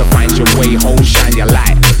 Need to find your way home, shine your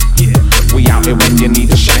light. We out here when you need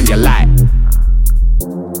to shine your light.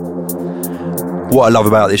 What I love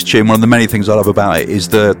about this tune, one of the many things I love about it, is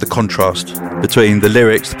the contrast between the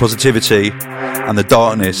lyrics, the positivity, and the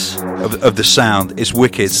darkness of the sound. It's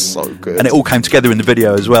wicked. So good. And it all came together in the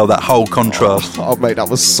video as well, that whole contrast. Oh mate, that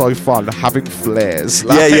was so fun. Having flares.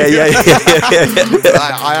 Yeah. I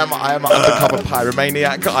am an undercover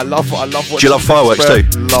pyromaniac. I love what. Do you love fireworks too?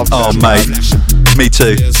 Love them. Oh mate, me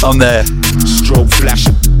too. I'm there. Strobe flash,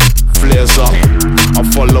 flares up. I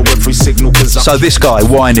follow every signal cause So this guy,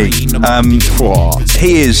 Whiny,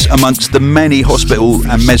 he is amongst the many hospital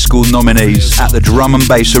and med school nominees at the Drum and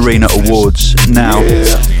Bass Arena Awards. Now,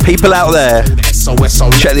 people out there,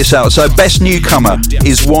 check this out. So best newcomer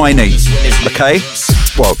is Whiny, okay?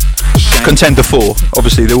 Well, contender 4.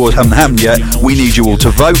 Obviously, the awards haven't happened yet. We need you all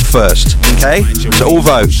to vote first, okay? So all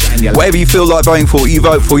vote. Whatever you feel like voting for, you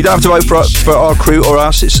vote for. You don't have to vote for our crew or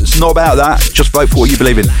us. It's not about that. Just vote for what you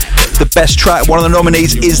believe in. The best track, one of the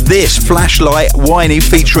nominees, is this, Flashlight, Whiny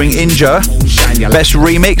featuring Inja. Best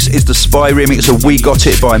remix is the Spy remix of We Got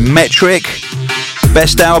It by Metric.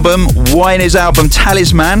 Best album, Whiny's album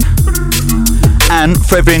Talisman. And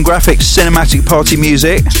Forever Graphics Cinematic Party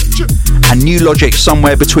Music. And New Logic,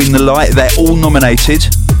 Somewhere Between the Light. They're all nominated.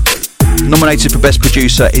 Nominated for Best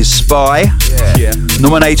Producer is Spy.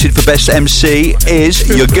 Nominated for Best MC is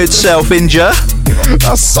Your Good Self, Inja.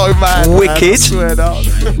 That's so mad. Wicked.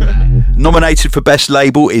 Nominated for Best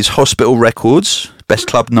Label is Hospital Records. Best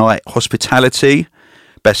Club Night, Hospitality.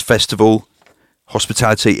 Best Festival,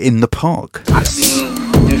 Hospitality in the Park.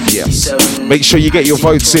 Yes. Make sure you get your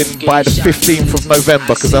votes in by the 15th of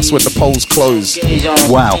November because that's when the polls close.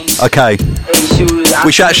 Wow. Okay.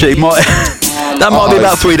 Which actually might... That might be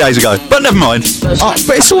about 3 days ago, but never mind.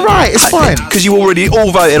 But it's all right. It's fine because you already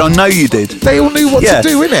all voted. I know you did. They all knew what to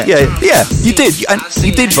do, innit? Yeah. You did, and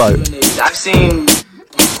you did vote. I've seen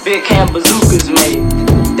big hand bazookas made,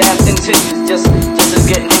 dapped intentions just as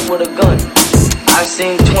getting hit with a gun. I've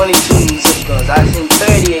seen 22 zip guns. I've seen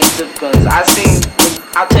 38 zip guns.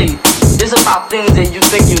 I'll tell you, this It's about things that you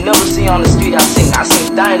think you never see on the street. I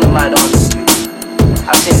seen dynamite on the street.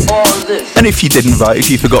 I've seen all of this. And if you didn't vote, if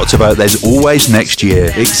you forgot to vote, there's always next year.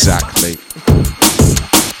 Exactly.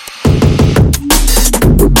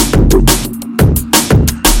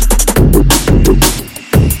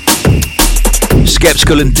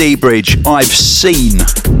 Skeptical and D-Bridge, I've seen.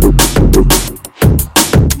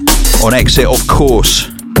 On Exit, of course.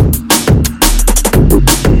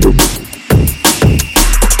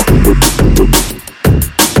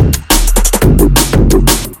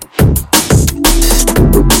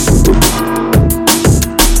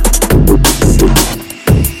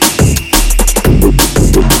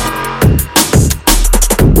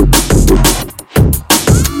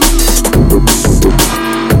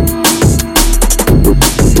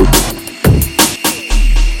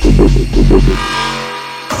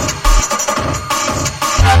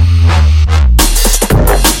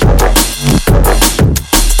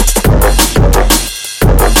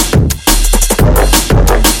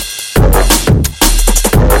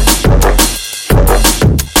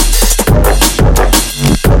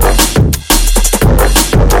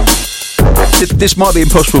 This might be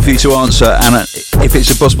impossible for you to answer, and if it's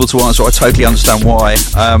impossible to answer, I totally understand why.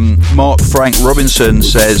 Mark Frank Robinson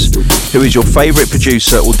says, who is your favourite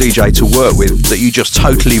producer or DJ to work with that you just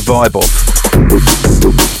totally vibe off?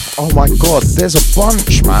 Oh my god, there's a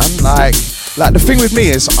bunch, man. Like the thing with me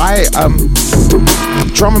is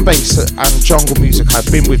drum and bass and jungle music have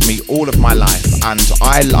been with me all of my life, and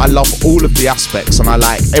I love all of the aspects, and I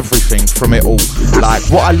like everything from it all. Like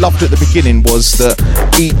what I loved at the beginning was that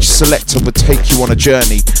each selector would take you on a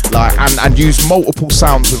journey, like and use multiple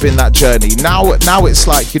sounds within that journey. Now it's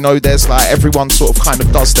like, you know, there's like everyone sort of kind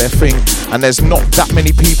of does their thing, and there's not that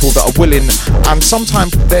many people that are willing, and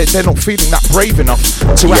sometimes they're not feeling that brave enough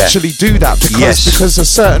to actually do that because a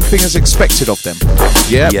certain thing is expected of them.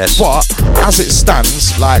 But as it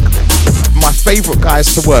stands, like my favourite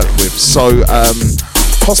guys to work with, so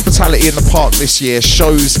Hospitality in the Park this year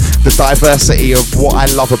shows the diversity of what I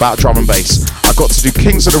love about drum and bass. I got to do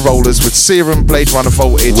Kings of the Rollers with Serum, Blade Runner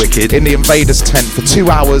Voltage, Wicked. in the Invaders tent for 2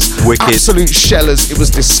 hours. Wicked. Absolute shellers. It was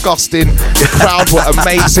disgusting. The crowd were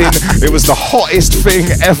amazing. It was the hottest thing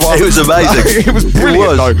ever. It was amazing. It was brilliant, It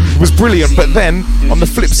was. though. It was brilliant. But then, on the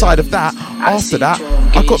flip side of that, after that,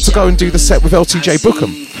 I got to go and do the set with LTJ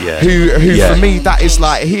Bookham, who for me, that is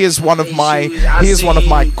like, he is one of my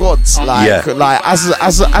gods. Like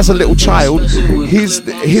as a little child,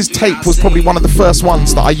 his tape was probably one of the first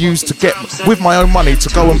ones that I used to get with my own money to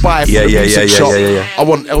go and buy from the music shop. I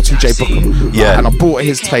want LTJ Bookham, and I bought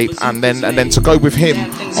his tape, and then to go with him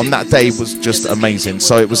on that day was just amazing.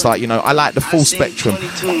 So it was like, you know, I like the full spectrum.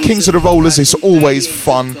 Kings of the Rollers is always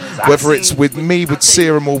fun, whether it's with me with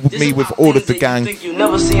Serum or with me with all of the gang.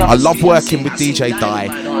 I love working with DJ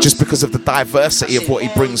Die just because of the diversity of what he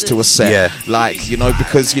brings to a set. Like, you know,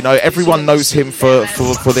 because, you know, everyone knows him for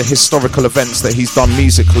the historical events that he's done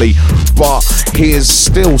musically, but he is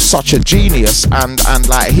still such a genius, and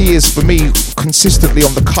like he is for me consistently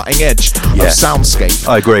on the cutting edge of soundscape.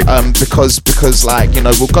 I agree. Because like, you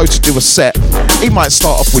know, we'll go to do a set, he might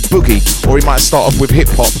start off with boogie, or he might start off with hip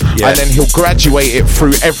hop, and then he'll graduate it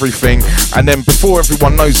through everything, and then before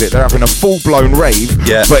everyone knows it, they're having a full-blown rave.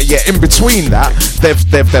 But yet in between that,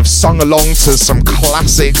 they've sung along to some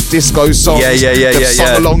classic disco songs. They've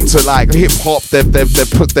sung along to like hip hop.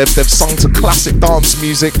 They've sung to classic dance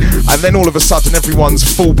music, and then all of a sudden everyone's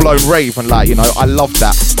full-blown rave, and like, you know, I love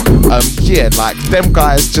that. Like them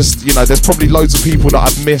guys, just, you know, there's probably loads of people that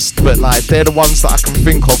I've missed, but like they're the ones that I can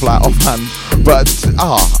think of like offhand. But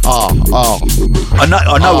I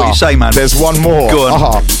know what you're saying, man. There's one more. Go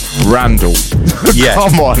on. Randall.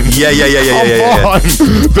 Come on. Yeah. Come on.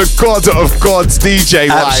 The god of gods, DJ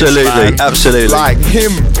Absolutely, Wise, man. absolutely. Like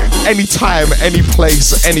him, anytime, any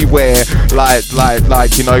place, anywhere. Like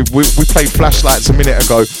you know, we played Flashlights a minute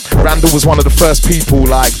ago. Randall was one of the first people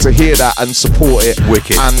like to hear that and support it.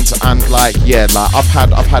 Wicked. And like, yeah, like I've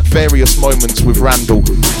had various moments with Randall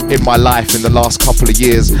in my life in the last couple of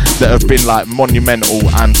years that have been like monumental,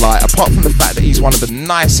 and like apart from the fact that he's one of the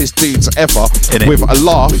nicest dudes ever, with a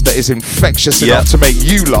laugh that is infectious enough to make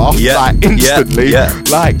you laugh like instantly,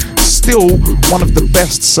 like still one of the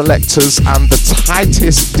best selectors and the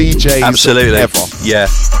tightest DJs ever.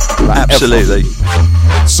 Absolutely.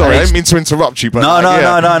 Sorry, I didn't mean to interrupt you, but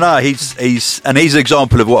no. He's an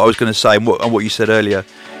example of what I was going to say and what you said earlier.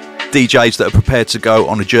 DJs that are prepared to go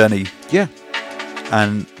on a journey,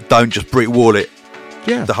 and don't just brick wall it.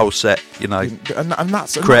 the whole set, you know. And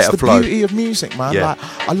that's Create a the flow. beauty of music, man. Yeah.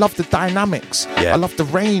 Like, I love the dynamics. Yeah. I love the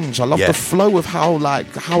range. I love the flow of how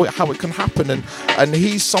it can happen. And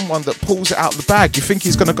he's someone that pulls it out of the bag. You think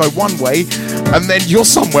he's going to go one way, and then you're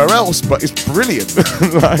somewhere else, but it's brilliant.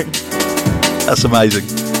 Like, that's amazing.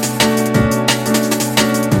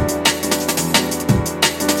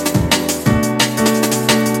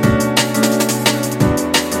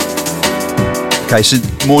 Okay, so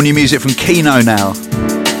more new music from Kino now.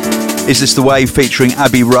 Is This the Way featuring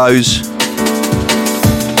Abbey Rose?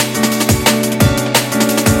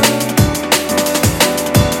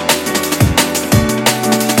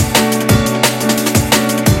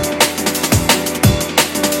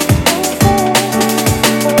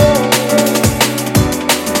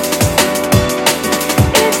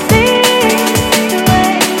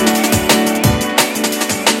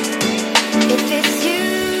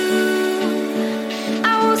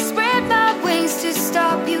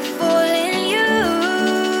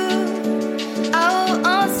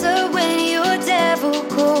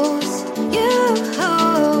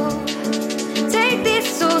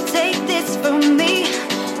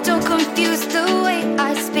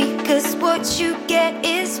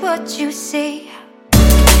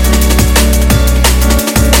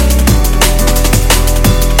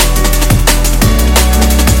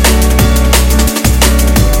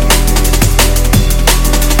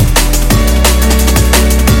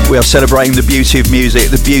 We are celebrating the beauty of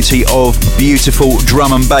music, the beauty of beautiful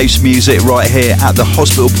drum and bass music right here at the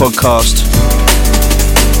Hospital Podcast,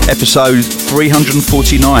 episode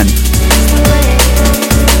 349.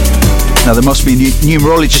 Now there must be a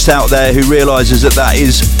numerologist out there who realises that that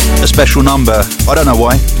is a special number. I don't know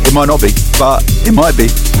why. It might not be, but it might be.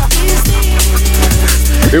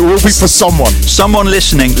 it will be for someone. Someone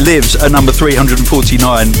listening lives at number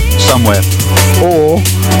 349 somewhere. Or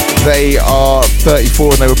they are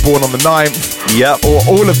 34 and they were born on the 9th. Yep. Or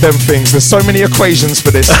all of them things. There's so many equations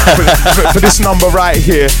for this for this number right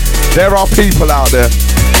here. There are people out there.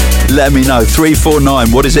 Let me know.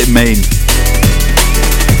 349, what does it mean?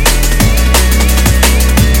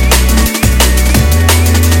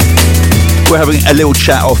 We're having a little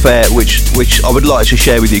chat off air, which I would like to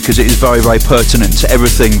share with you because it is very, very pertinent to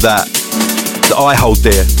everything that I hold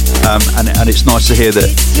dear, and it's nice to hear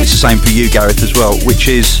that it's the same for you, Gareth, as well.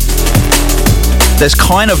 Which is, there's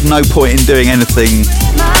kind of no point in doing anything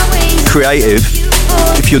creative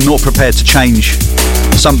if you're not prepared to change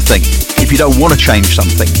something. If you don't want to change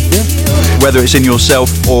something, whether it's in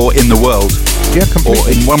yourself or in the world, or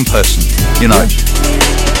in one person, you know.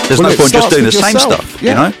 There's no point just doing the same stuff,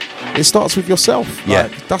 you know. It starts with yourself. Yeah.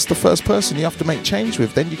 Like, that's the first person you have to make change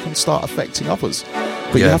with. Then you can start affecting others.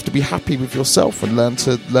 But you have to be happy with yourself and learn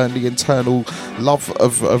the internal love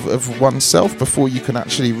of oneself before you can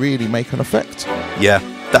actually really make an effect. Yeah,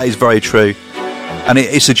 that is very true. And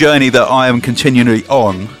it's a journey that I am continually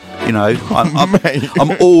on. You know,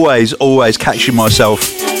 I'm always catching myself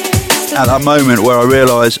at that moment where I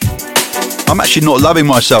realise I'm actually not loving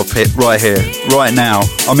myself right now.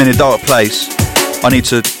 I'm in a dark place. I need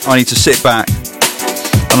to sit back,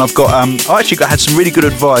 and I've got I actually had some really good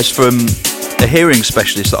advice from a hearing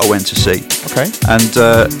specialist that I went to see. Okay. And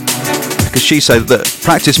because she said that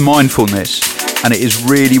practice mindfulness, and it is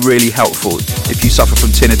really, really helpful if you suffer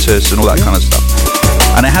from tinnitus and all that kind of stuff.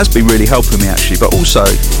 And it has been really helping me actually. But also,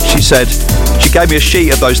 she said, she gave me a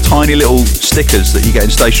sheet of those tiny little stickers that you get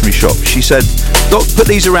in stationery shops. She said, "Doc, put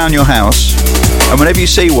these around your house, and whenever you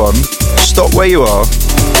see one, stop where you are.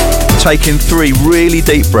 Take in 3 really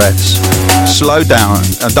deep breaths, slow down,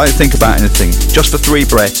 and don't think about anything, just for 3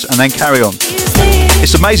 breaths, and then carry on."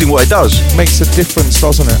 It's amazing what it does. Makes a difference,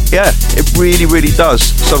 doesn't it? Yeah, it really, really does.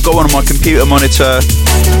 So I've got one on my computer monitor.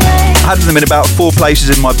 I had them in about 4 places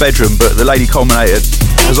in my bedroom, but the lady culminator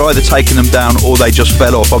has either taken them down or they just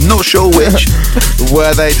fell off. I'm not sure which.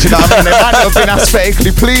 Were they? Do you know what I mean? They might not have been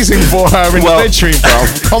aesthetically pleasing for her in the bedroom, bro.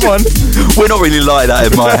 Come on. We're not really like that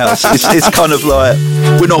in my house. It's kind of like,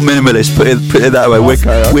 we're not minimalist, put it that way.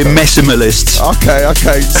 We're messimalists. Okay.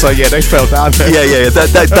 So yeah, they fell down there. Yeah.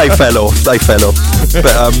 They fell off. They fell off.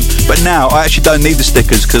 But now I actually don't need the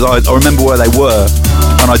stickers because I remember where they were,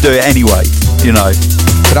 and I do it anyway. You know.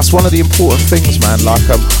 But that's one of the important things, man. Like,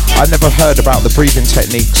 I never heard about the breathing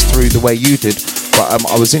techniques through the way you did. but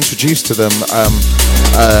I was introduced to them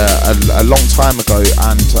a long time ago,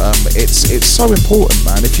 and it's so important,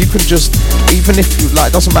 man. If you can just, even if you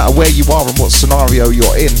like, it doesn't matter where you are and what scenario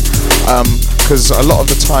you're in, because a lot of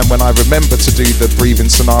the time when I remember to do the breathing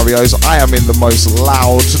scenarios, I am in the most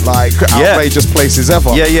loud, like outrageous places ever.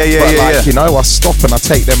 But you know, I stop and I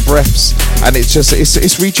take them breaths, and it's just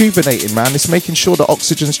it's rejuvenating, man. It's making sure that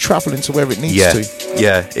oxygen's traveling to where it needs to.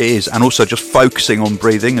 Yeah, it is, and also just focusing on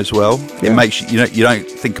breathing as well. It makes you don't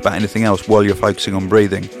think about anything else while you're focusing on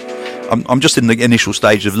breathing. I'm just in the initial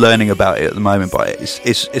stage of learning about it at the moment, but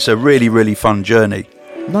it's a really, really fun journey.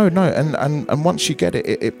 No, and once you get it,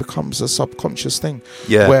 it becomes a subconscious thing.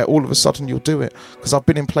 Yeah. Where all of a sudden you'll do it. Because I've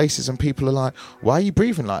been in places and people are like, "Why are you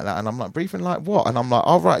breathing like that?" And I'm like, "Breathing like what?" And I'm like,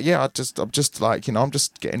 "Oh right, yeah, I'm just like, you know, I'm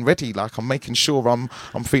just getting ready. Like I'm making sure I'm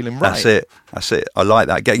feeling right." That's it. I like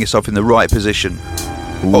that. Getting yourself in the right position.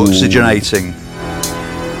 Ooh. Oxygenating.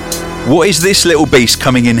 What is this little beast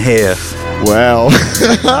coming in here? Well,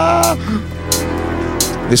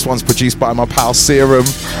 this one's produced by my pal Serum.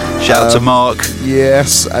 Shout out to Mark.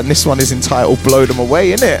 Yes, and this one is entitled "Blow Them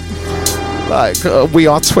Away," innit? Like we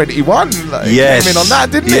are 21. Like, yes. Came in on that,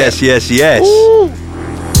 didn't it? Yes. Ooh.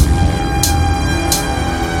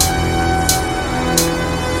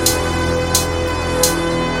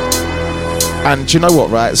 And do you know what,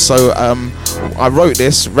 right? So I wrote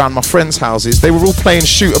this around my friends' houses. They were all playing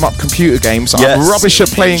shoot-em-up computer games. Yes. I'm rubbish at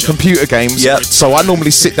playing computer games, so I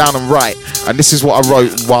normally sit down and write. And this is what I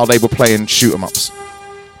wrote while they were playing shoot-em-ups.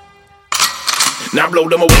 Now blow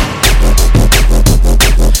them away.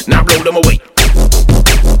 Now blow them away.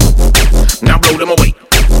 Now blow them away.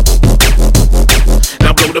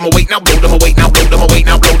 Now blow them away. Now blow them away. Now blow them away.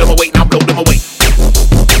 Now blow them away. Now blow them away.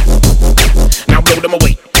 Now blow them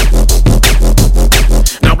away.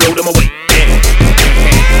 Now blow them away.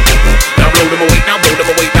 Now blow them away. Now blow them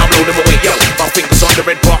away. Now blow them away. Yo, my fingers on the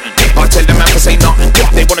red button. I tell them man to say nothing.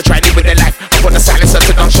 They wanna try live with their life. I'm gonna silence her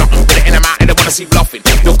to done shot. Put it in them out and they wanna see bluffing.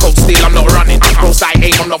 Your cold steel, I'm not running. Cross-eye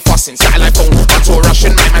aim, I'm not fussing. Satellite phone, I'm too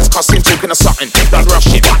Russian. My man's cussing, talking of something. Done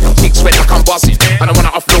rushing, cheeks sweat like I'm buzzing. I don't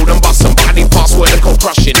wanna offload and bust them, but I need password and code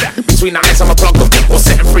crushing. Between the eyes, I'ma plug them. Or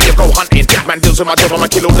set them free or go hunting. Man deals with my job, I'ma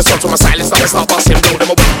kill all the sons with my silence. I'ma start busting, blow them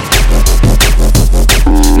away.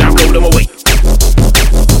 Now blow them away.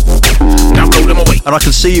 Now blow them away. And I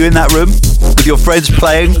can see you in that room with your friends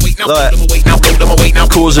playing like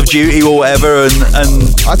Cause of Duty or whatever,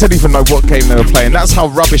 and I don't even know what game they were playing. That's how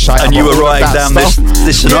rubbish I am. And you were writing down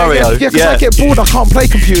this scenario. Yeah, because I get bored. I can't play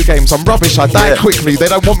computer games. I'm rubbish. I die quickly. They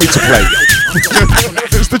don't want me to play.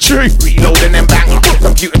 It's the truth. Reloading and banger.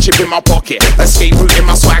 Computer chip in my pocket. Escape route in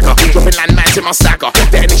my swagger. Dropping landmines in my stagger.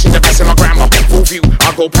 Detonation device in my grammar. Full view.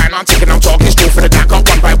 I go pan. I'm taking. I'm talking. Straw for the dagger.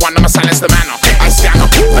 One by one. I'ma silence the manner. I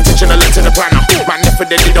scanner. Attention alert to the planner. Man, if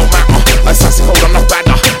it don't matter. Assassin code. I'm not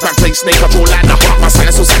badder. Man play snake. I draw ladder. My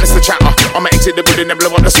silence will silence the chatter. I'ma exit the building and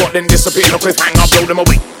blow up the spot. Then disappear. No cliffhanger. Blow them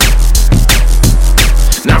away.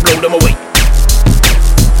 Now blow them away.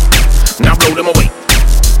 Now blow them away.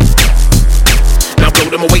 Now blow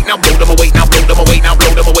them away. Now blow them away. Now blow them away. Now blow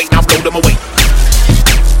them away. Now blow them away.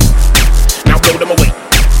 Now blow them away.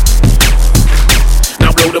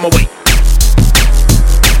 Now blow them away.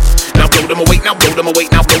 Now blow them away. Now blow them away.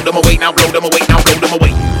 Now blow them away. Now blow them away. Now blow them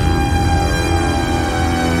away.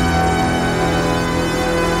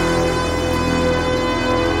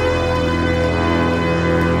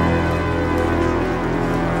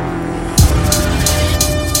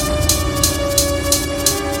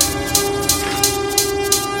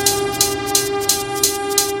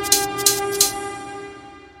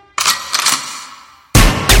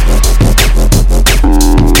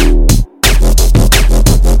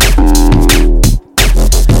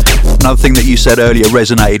 Another thing that you said earlier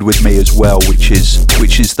resonated with me as well, which is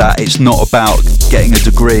that it's not about getting a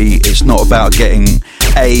degree, it's not about getting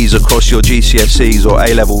A's across your GCSEs or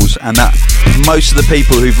A levels, and that most of the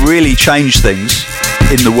people who've really changed things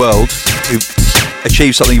in the world, who've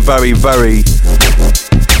achieved something very, very,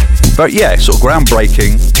 very, sort of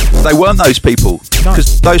groundbreaking, they weren't those people.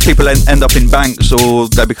 Because those people end up in banks or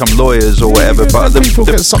they become lawyers or whatever. But the people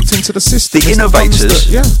get sucked into the system. The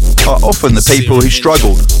innovators are often the people who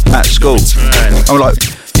struggled at school. I'm like,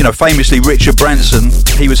 you know, famously Richard Branson,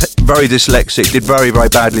 he was very dyslexic, did very, very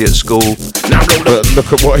badly at school. But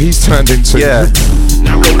look at what he's turned into. Yeah.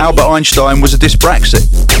 Albert Einstein was a dyspraxic.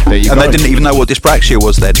 And they didn't even know what dyspraxia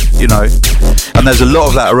was then, you know. And there's a lot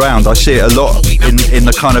of that around. I see it a lot in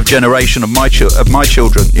the kind of generation of my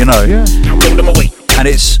children, you know. Yeah. And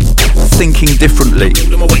it's thinking differently.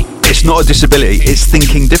 It's not a disability, it's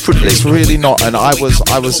thinking differently. It's really not. And I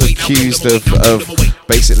was accused of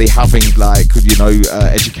basically having like, you know,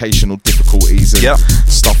 educational difficulties and Yep.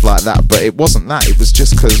 stuff like that. But it wasn't that. It was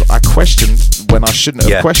just because I questioned when I shouldn't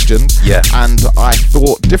have Yeah. questioned, Yeah. and I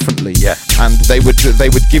thought differently. Yeah. And they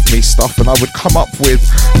would give me stuff, and I would come up with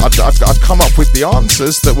I'd come up with the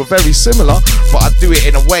answers that were very similar, but I'd do it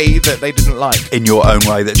in a way that they didn't like. In your own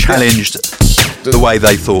way, that challenged the way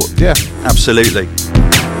they thought. Yeah. Absolutely.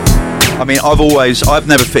 I mean, I've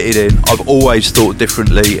never fitted in. I've always thought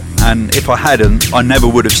differently, and if I hadn't, I never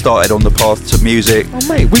would have started on the path to music. Oh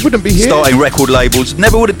mate, we wouldn't be here. Starting record labels,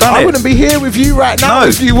 never would have done I it. wouldn't be here with you right now No.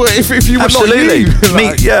 if you were Absolutely. not you. Me,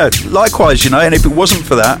 Like, yeah, likewise, you know, and if it wasn't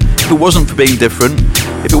for that, if it wasn't for being different,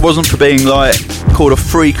 if it wasn't for being like called a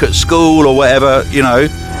freak at school or whatever, you know,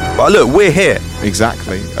 but look, we're here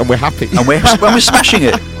exactly, and we're happy. and we're smashing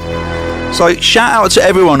it. So shout out to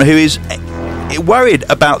everyone who is worried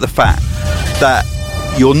about the fact that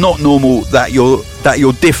you're not normal, that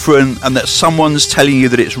you're different, and that someone's telling you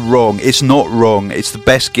that it's wrong. It's not wrong. It's the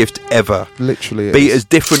best gift ever. Literally it Be is. as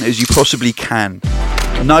different as you possibly can.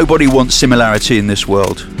 Nobody wants similarity in this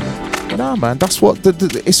world. No, man, that's what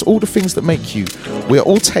it's all the things that make you. We're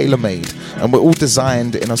all tailor-made, and we're all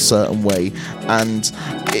designed in a certain way, and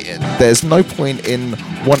there's no point in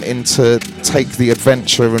wanting to take the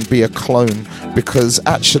adventure and be a clone, because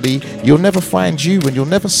actually you'll never find you, and you'll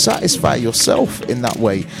never satisfy yourself in that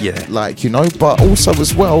way. Yeah. Like, you know, but also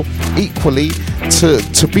as well, equally,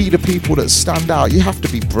 to be the people that stand out, you have to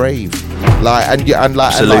be brave.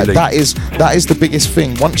 Absolutely. That is the biggest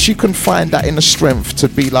thing. Once you can find that inner strength to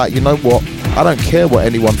be like, you know what, I don't care what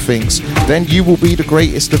anyone thinks, then you will be the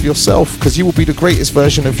greatest of yourself, because you will be the greatest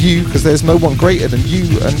version of you, because there's no one greater than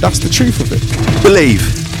you, and that's the truth of it. Believe.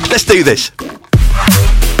 Let's do this.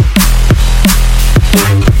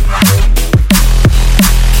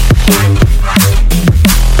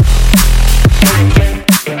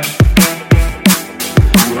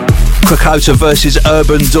 Krakota versus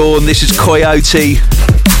Urban Dawn. This is Coyote.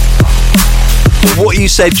 What you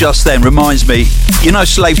said just then reminds me, you know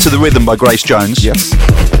Slave to the Rhythm by Grace Jones? Yes.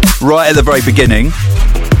 Right at the very beginning,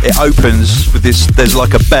 it opens with this, there's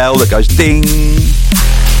like a bell that goes ding,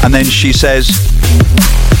 and then she says,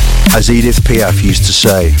 as Edith Piaf used to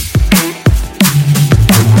say,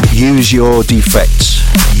 use your defects,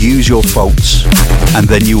 use your faults, and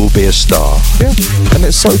then you will be a star. Yeah, and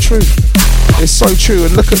it's so true. It's so true.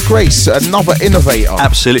 And look at Grace, another innovator.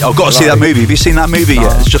 Absolutely. I've got to see that movie. Have you seen that movie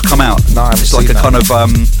yet? It's just come out. No, I haven't it's like seen a that. kind of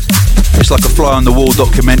it's like a fly on the wall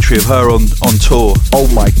documentary of her on tour. Oh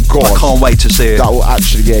my god. I can't wait to see it. That will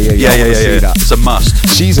actually, yeah. I wanna see that. It's a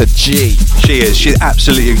must. She's a G. She is. She's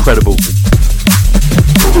absolutely incredible.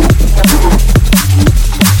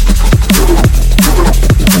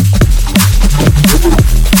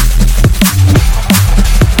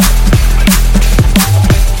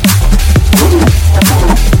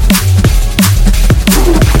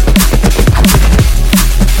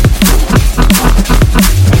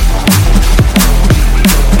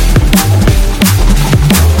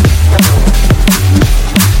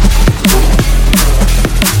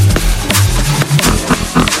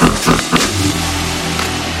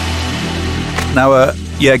 Now,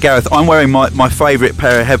 yeah, Gareth, I'm wearing my favourite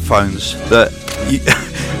pair of headphones that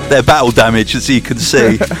they're battle damaged, as you can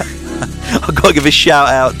see. I've got to give a shout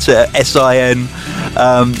out to SIN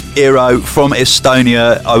Eero from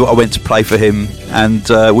Estonia. I went to play for him, and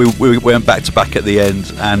we went back to back at the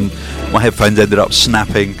end, and my headphones ended up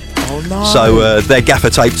snapping. Oh no. So they're gaffer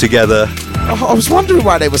taped together. Oh, I was wondering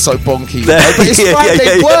why they were so bonky. But it's fine,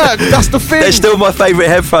 they work. That's the thing. They're still my favourite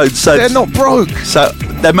headphones. So They're not broke. So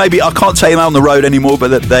there maybe I can't take them out on the road anymore,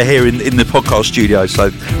 but they're here in the podcast studio, so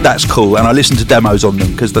that's cool. And I listen to demos on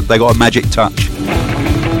them because they got a magic touch.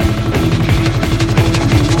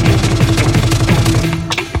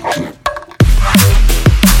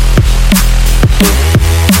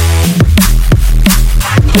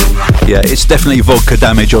 Yeah, it's definitely vodka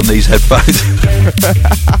damage on these headphones.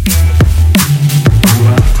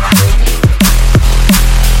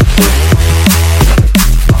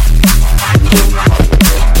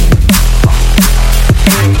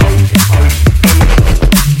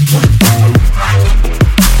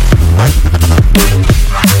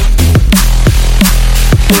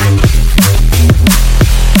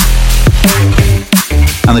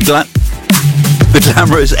 And the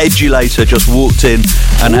glamorous Edulator just walked in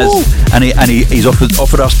and he's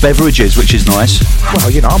offered us beverages, which is nice.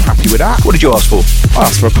 Well, you know, I'm happy with that. What did you ask for? I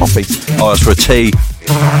asked for a coffee. I asked for a tea.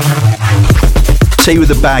 Tea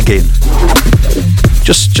with a bag in.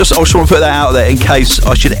 just I just want to put that out there in case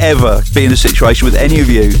I should ever be in a situation with any of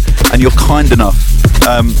you, and you're kind enough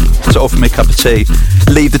to offer me a cup of tea.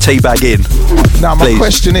 Leave the tea bag in. Now, my please.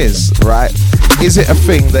 question is, right? Is it a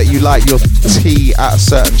thing that you like your tea at a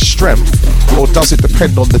certain strength, or does it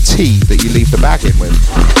depend on the tea that you leave the bag in with?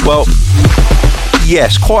 Well,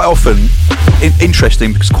 yes, quite often.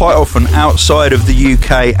 Interesting, because quite often outside of the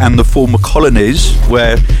UK and the former colonies,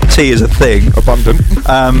 where tea is a thing, Abundant.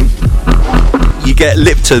 You get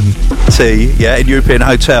Lipton tea, yeah, in European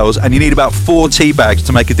hotels, and you need about 4 tea bags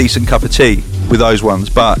to make a decent cup of tea with those ones.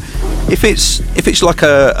 But if it's like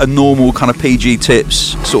a normal kind of PG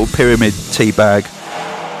Tips sort of pyramid tea bag,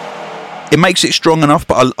 it makes it strong enough,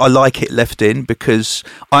 but I like it left in because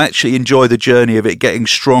I actually enjoy the journey of it getting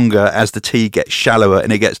stronger as the tea gets shallower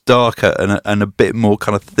and it gets darker and a bit more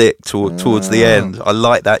kind of thick towards the end. I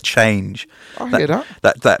like that change. I hear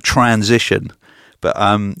that transition. But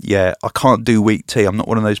yeah, I can't do weak tea. I'm not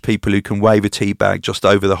one of those people who can wave a tea bag just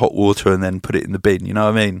over the hot water and then put it in the bin. You know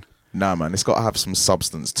what I mean? No, man, it's got to have some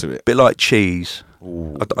substance to it. Bit like cheese.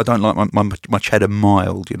 I don't like my cheddar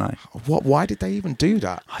mild, you know. What? Why did they even do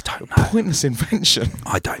that? I don't know. Pointless invention.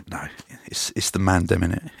 I don't know. It's the mandem,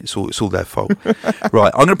 innit? It's all their fault.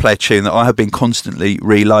 Right, I'm going to play a tune that I have been constantly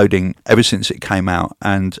reloading ever since it came out,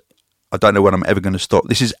 and I don't know when I'm ever going to stop.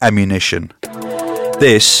 This is Ammunition.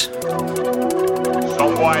 This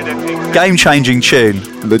game-changing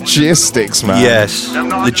tune. Logistics, man. Yes,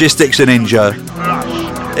 Logistics and Ninja.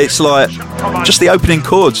 It's like just the opening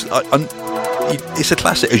chords. It's a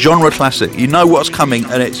classic, a genre classic. You know what's coming,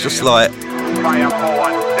 and it's just like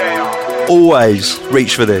always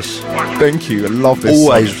reach for this. Thank you. I love this.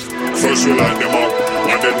 Always. First we light them up,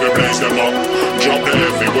 and then we blaze them up. Drop the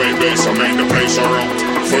heavyweight bass and make the place erupt.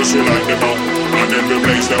 First we light them up, and then we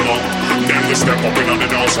blaze them up. Then we step up in on the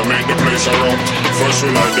dance and make the place erupt. First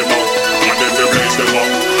we light them up, and then we blaze them up.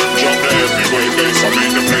 Drop the heavyweight bass and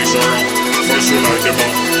make the place erupt. First we light them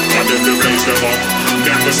up, and then we blaze them up.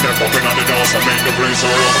 Then we step up in on the dance and make the place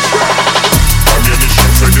erupt. Ammunition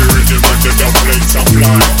for the rhythm and the dub plates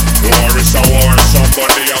apply. War is a war,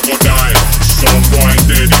 somebody a go die. Some boy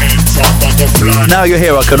dead in top of the fly. Now you're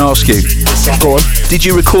here, I can ask you. Go on. Did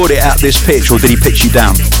you record it at this pitch, or did he pitch you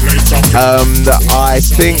down? I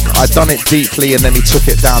think I done it deeply and then he took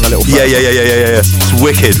it down a little bit. Yeah. It's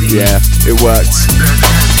wicked. Yeah, it worked.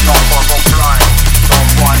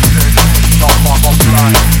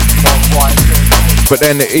 But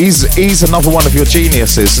then he's another one of your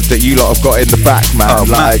geniuses that you lot have got in the back, man. Oh,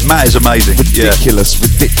 like, Matt is amazing. Ridiculous.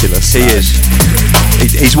 He man. is.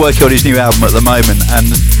 He's working on his new album at the moment, and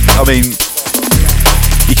I mean,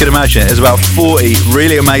 you can imagine there's about 40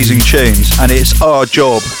 really amazing tunes, and it's our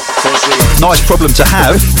job. Nice problem to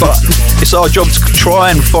have, but it's our job to try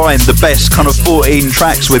and find the best kind of 14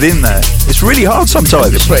 tracks within there. It's really hard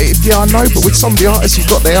sometimes. But yeah, I know, but with some of the artists you've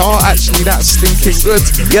got, they are actually that stinking good.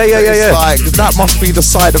 Yeah. It's like, that must be the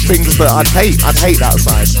side of things that I'd hate. I'd hate that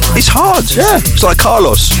side. It's hard. Yeah. It's like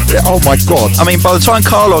Carlos. Yeah, oh my God. I mean, by the time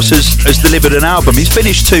Carlos has delivered an album, he's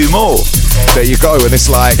finished 2 more. There you go, and it's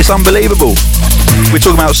like... It's unbelievable. We're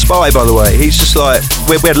talking about Spy, by the way. He's just like...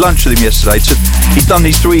 We had lunch with him yesterday. He's done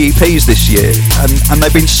these 3 EPs this year, and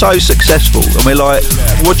they've been so successful. And we're like,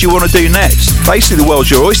 what do you want to do next? Basically, the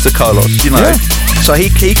world's your oyster, Carlos, you know. Yeah. So he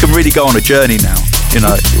can really go on a journey now, you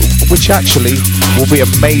know. Which actually will be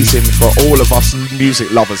amazing for all of us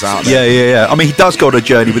music lovers out there. Yeah. I mean, he does go on a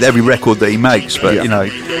journey with every record that he makes, but you know,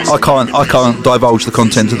 I can't divulge the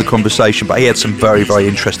content of the conversation, but he had some very, very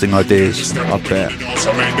interesting ideas. I bet.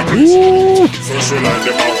 Ooh. First we light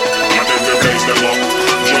them up, and then we blaze them up.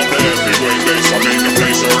 Drop the heavyweight bass and make the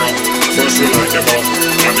place erupt. First we light them up,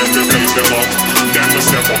 and then we blaze them up. Then we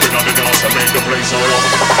step up in on the dance and make the place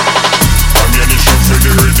erupt. Ammunition for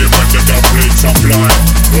the rhythm and the dub plates apply.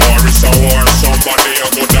 War is a war, somebody a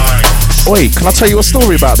go die. Oi, can I tell you a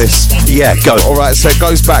story about this? Yeah, go. Alright, so it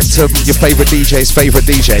goes back to your favourite DJ's favourite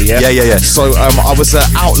DJ, yeah? Yeah. So I was at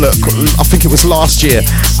Outlook, I think it was last year,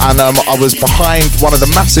 and I was behind one of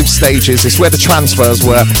the massive stages. It's where the transfers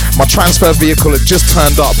were. My transfer vehicle had just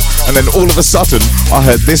turned up, and then all of a sudden, I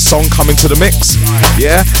heard this song come into the mix,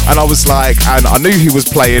 yeah? And I was like, and I knew he was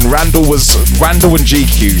playing. Randall and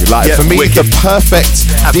GQ. Like, for me, wicked. the perfect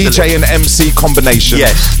Absolutely. DJ and MC combination.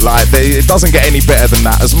 Yes. Like, it doesn't get any better than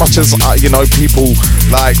that. As much as you know, people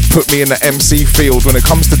like put me in the MC field. When it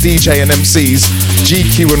comes to DJ and MCs,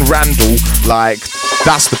 GQ and Randall, like,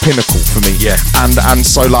 that's the pinnacle for me. Yeah. And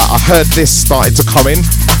so like I heard this started to come in,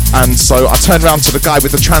 And so I turned around to the guy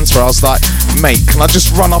with the transfer. I was like, mate, can I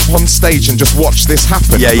just run up on stage and just watch this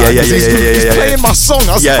happen? Yeah. He's playing my song.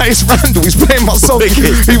 I was like, it's Randall, he's playing my song.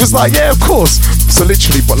 He was like, yeah, of course. So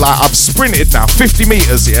literally, but like, I've sprinted now 50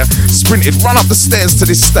 meters, sprinted, run up the stairs to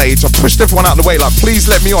this stage. I pushed everyone out of the way, like,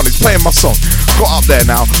 please let me on, he's playing my song. Got up there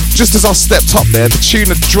now, just as I stepped up there, the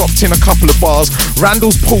tune had dropped in a couple of bars.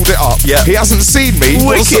 Randall's pulled it up. He hasn't seen me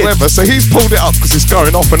whatsoever, so he's pulled it up because it's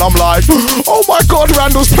going off, and I'm like, oh my god,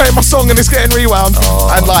 Randall's playing my song and it's getting rewound.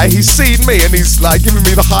 And like, he's seen me and he's like giving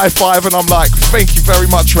me the high five, and I'm like, thank you very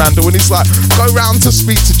much, Randall. And he's like, go round to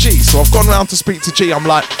speak to G. So I've gone round to speak to G. I'm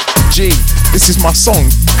like, G, this is my song,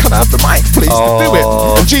 can I have the mic please to do it?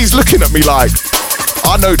 And G's looking at me like,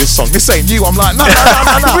 I know this song, this ain't you. I'm like, no.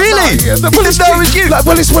 Really? No. Well, it's you. Like,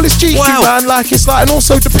 well, it's GQ, man. Like, it's like, and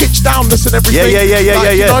also the pitch downness and everything. Yeah.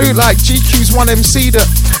 You know, like, GQ's one MC that,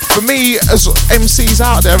 for me, as MCs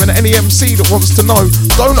out there, and any MC that wants to know,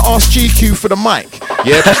 don't ask GQ for the mic.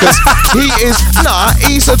 Yeah, because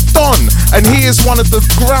he's a don, and he is one of the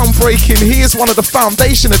groundbreaking, he is one of the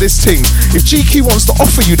foundation of this thing. If GQ wants to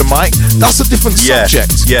offer you the mic, that's a different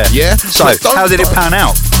subject. Yeah. So, how did it pan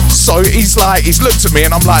out? So he's looked at me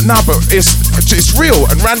and I'm like, nah, but it's real.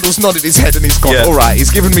 And Randall's nodded his head and he's gone, all right,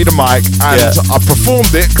 he's given me the mic, and I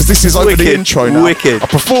performed it, because this is over the intro now. I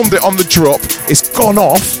performed it on the drop, it's gone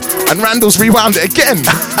off, and Randall's rewound it again.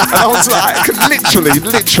 And I was like,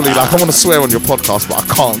 literally, like, I want to swear on your podcast, but I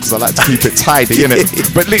can't, because I like to keep it tidy,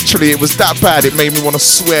 innit? But literally, it was that bad, it made me want to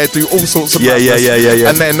swear, do all sorts of madness.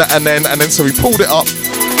 And then so we pulled it up,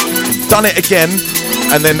 done it again.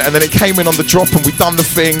 And then it came in on the drop, and we done the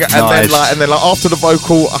thing, and then after the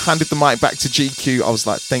vocal, I handed the mic back to GQ. I was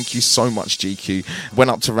like, thank you so much, GQ. Went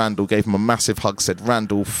up to Randall, gave him a massive hug, said,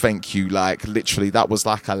 Randall, thank you. Like, literally, that was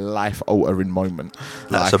like a life altering moment.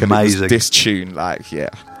 That's like, amazing. And it was this tune, like, yeah.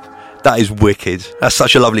 That is wicked. That's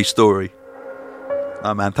such a lovely story.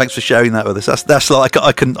 Oh man, thanks for sharing that with us. That's like,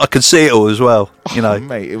 I can see it all as well. You know,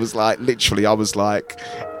 mate, it was like, literally, I was like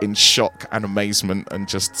in shock and amazement and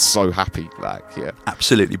just so happy. Like, yeah,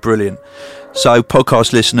 absolutely brilliant. So,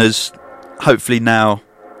 podcast listeners, hopefully now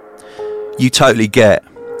you totally get,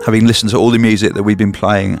 having listened to all the music that we've been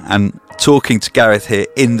playing and talking to Gareth here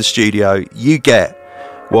in the studio, you get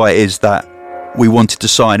why it is that we wanted to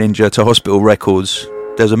sign Inja to Hospital Records.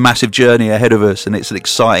 There's a massive journey ahead of us, and it's an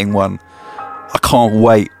exciting one. I can't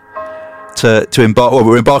wait to embark. Well,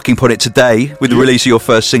 we're embarking upon it today with the release of your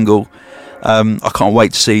first single. I can't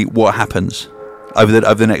wait to see what happens over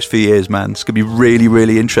the next few years, man. It's going to be really,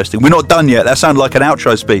 really interesting. We're not done yet. That sounded like an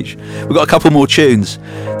outro speech. We've got a couple more tunes.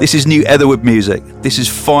 This is new Etherwood music. This is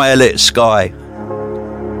Firelit Sky.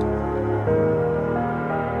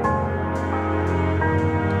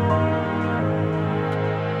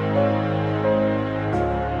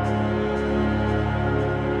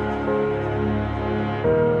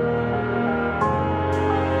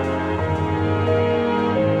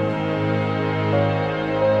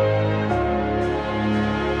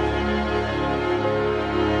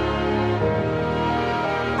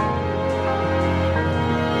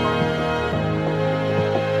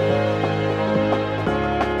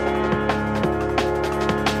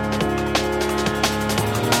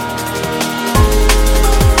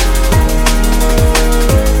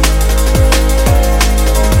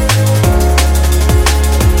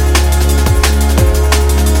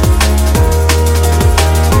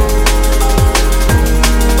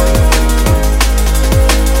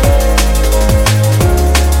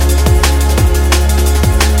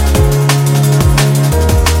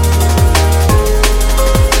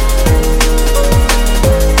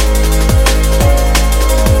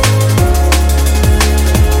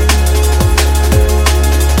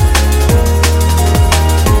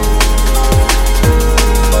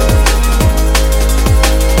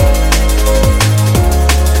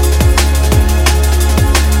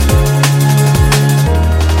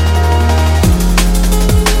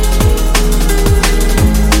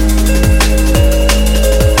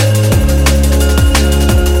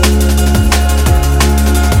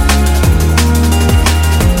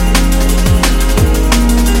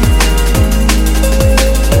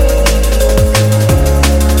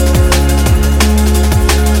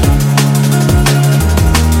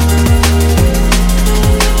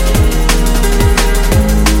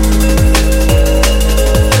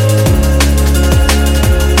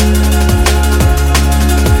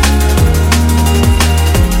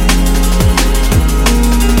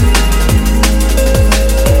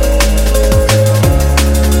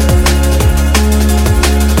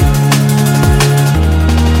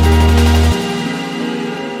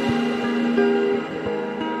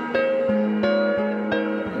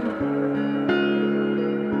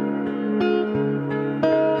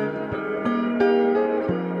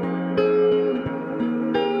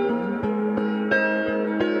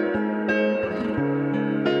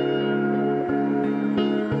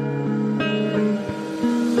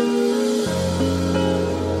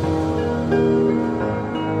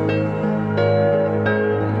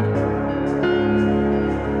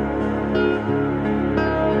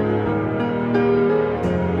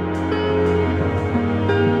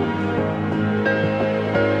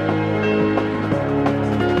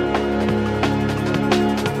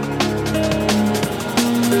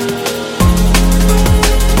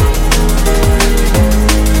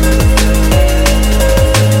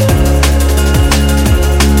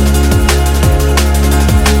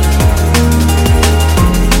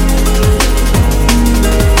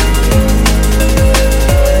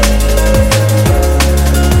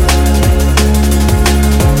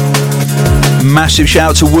 massive shout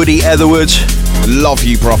out to Woody Etherwood. Love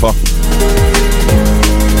you, brother.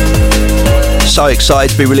 So excited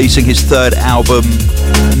to be releasing his third album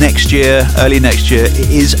next year, early next year. It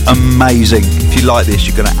is amazing. If you like this,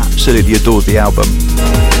 you're going to absolutely adore the album.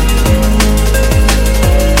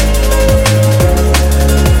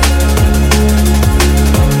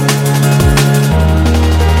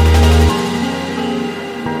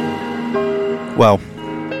 Well,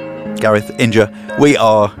 Gareth, Inja, we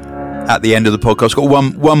are at the end of the podcast. Got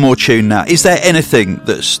one more tune now. Is there anything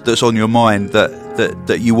that's on your mind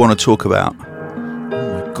that you want to talk about?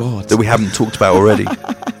 Oh my God, that we haven't talked about already?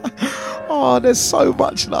 Oh, there's so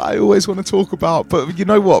much that I always want to talk about, but you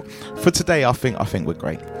know what? For today, I think we're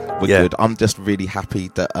great. We're good. I'm just really happy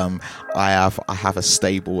that I have a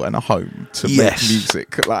stable and a home to make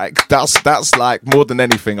music. Like that's like more than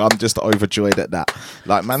anything. I'm just overjoyed at that.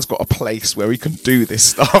 Like, man's got a place where he can do this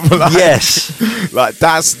stuff. Like, yes, like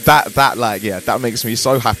that makes me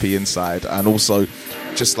so happy inside. And also,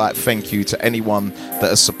 just like, thank you to anyone that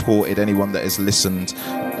has supported, anyone that has listened,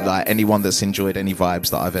 like anyone that's enjoyed any vibes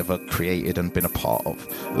that I've ever created and been a part of,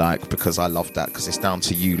 like, because I love that, because it's down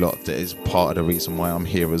to you lot that is part of the reason why I'm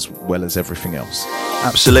here as well as everything else.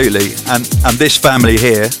 Absolutely. And this family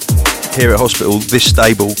here at hospital, this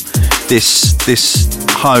stable, this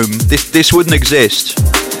home, this wouldn't exist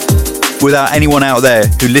without anyone out there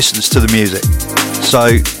who listens to the music.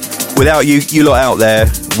 So without you lot out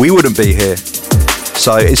there, we wouldn't be here.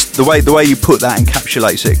 So it's the way you put that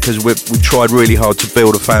encapsulates it, because we've tried really hard to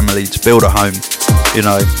build a family, to build a home, you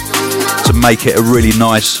know, to make it a really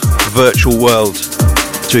nice virtual world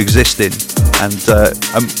to exist in. And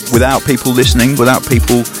without people listening, without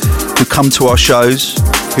people who come to our shows,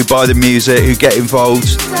 who buy the music, who get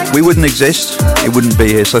involved, we wouldn't exist. It wouldn't be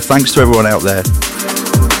here. So thanks to everyone out there.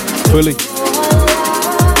 Fully.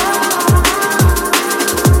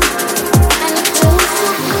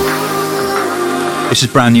 This is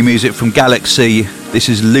brand new music from Galaxy. This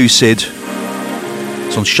is Lucid.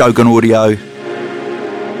 It's on Shogun Audio.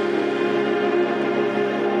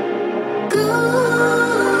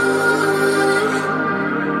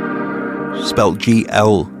 Spelled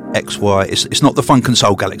GLXY. It's not the Funk and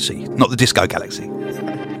Soul Galaxy, not the Disco Galaxy.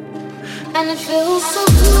 And it feels so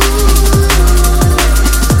good.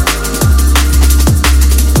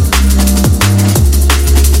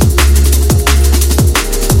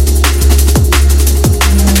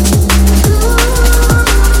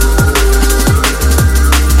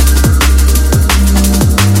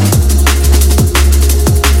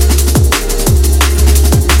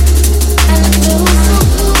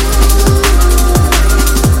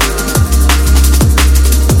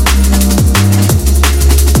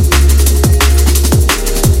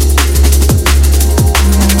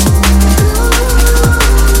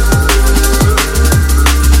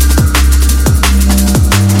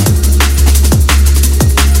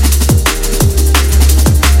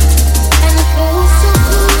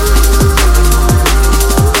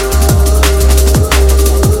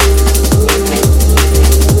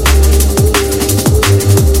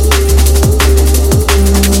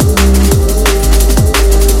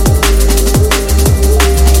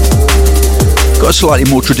 Slightly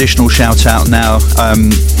more traditional shout out now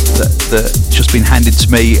that just been handed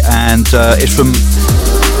to me, and it's from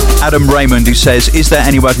Adam Raymond, who says, is there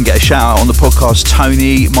any way I can get a shout out on the podcast?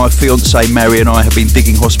 Tony, my fiance Mary and I have been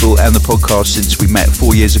digging hospital and the podcast since we met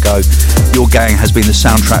 4 years ago. Your gang has been the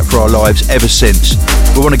soundtrack for our lives ever since.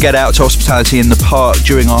 We want to get out to hospitality in the park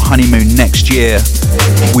during our honeymoon next year.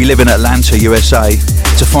 We live in Atlanta, USA,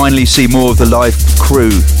 to finally see more of the live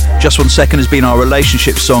crew. Just 1 Second has been our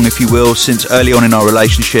relationship song, if you will, since early on in our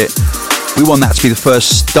relationship. We want that to be the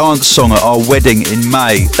first dance song at our wedding in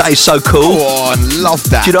May. That is so cool. Oh, I love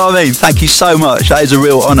that. Do you know what I mean? Thank you so much. That is a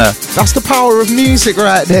real honour. That's the power of music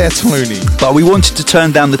right there, Tony. But we wanted to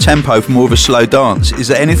turn down the tempo for more of a slow dance. Is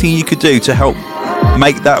there anything you could do to help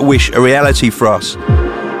make that wish a reality for us?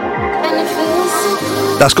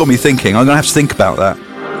 That's got me thinking. I'm going to have to think about that.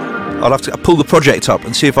 I'll have to pull the project up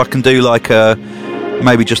and see if I can do like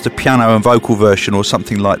maybe just a piano and vocal version or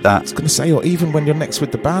something like that. I was going to say, or even when you're next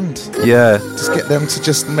with the band. Yeah. Just get them to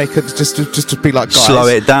just make it, just to be like, guys. Slow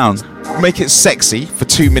it down. Make it sexy for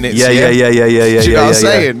 2 minutes. Yeah. Do you know what I'm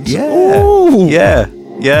saying? Yeah. Ooh.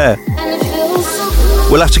 Yeah.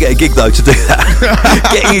 We'll have to get a gig though to do that.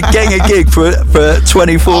 getting a gig for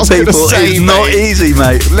 24 people is not easy,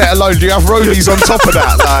 mate. Let alone, do you have roadies on top of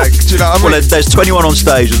that? Like, do you know what I mean? Well, there's 21 on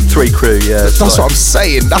stage and 3 crew. Yeah, that's what I'm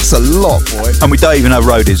saying. That's a lot, boy. And we don't even have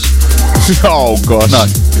roadies. Oh gosh. No.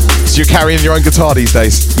 So you're carrying your own guitar these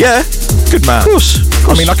days? Yeah. Good man. Of course.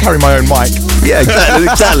 I mean, I carry my own mic. Yeah,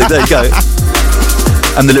 exactly. There you go.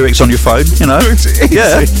 and the lyrics on your phone, you know.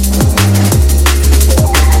 Yeah.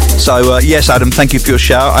 So, yes, Adam, thank you for your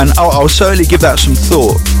shout, and I'll certainly give that some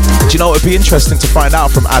thought. Do you know, it'd be interesting to find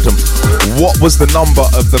out from Adam, what was the number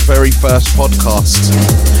of the very first podcast?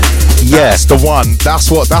 Yeah. That's the one.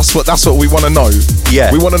 That's what we want to know.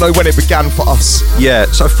 Yeah. We want to know when it began for us. Yeah,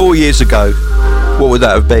 so 4 years ago, what would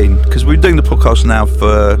that have been? Because we've been doing the podcast now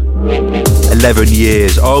for 11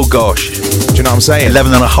 years. Oh, gosh. Do you know what I'm saying?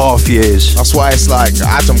 11 and a half years. That's why it's like,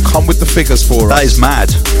 Adam, come with the figures for us. That is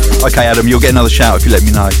mad. Okay, Adam, you'll get another shout if you let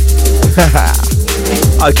me know.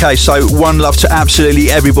 Okay, so one love to absolutely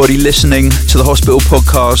everybody listening to the Hospital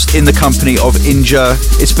Podcast in the company of Inja.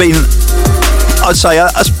 It's been, I'd say,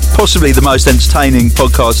 possibly the most entertaining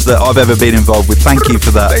podcast that I've ever been involved with. Thank you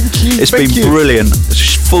for that. Thank you. It's been brilliant. It's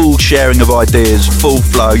just full sharing of ideas, full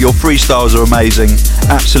flow. Your freestyles are amazing.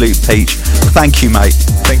 Absolute peach. Thank you, mate.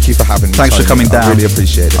 Thank you for having me. Thanks for coming down. I really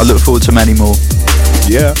appreciate it. I look forward to many more.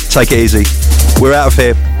 Yeah. Take it easy. We're out of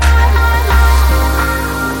here.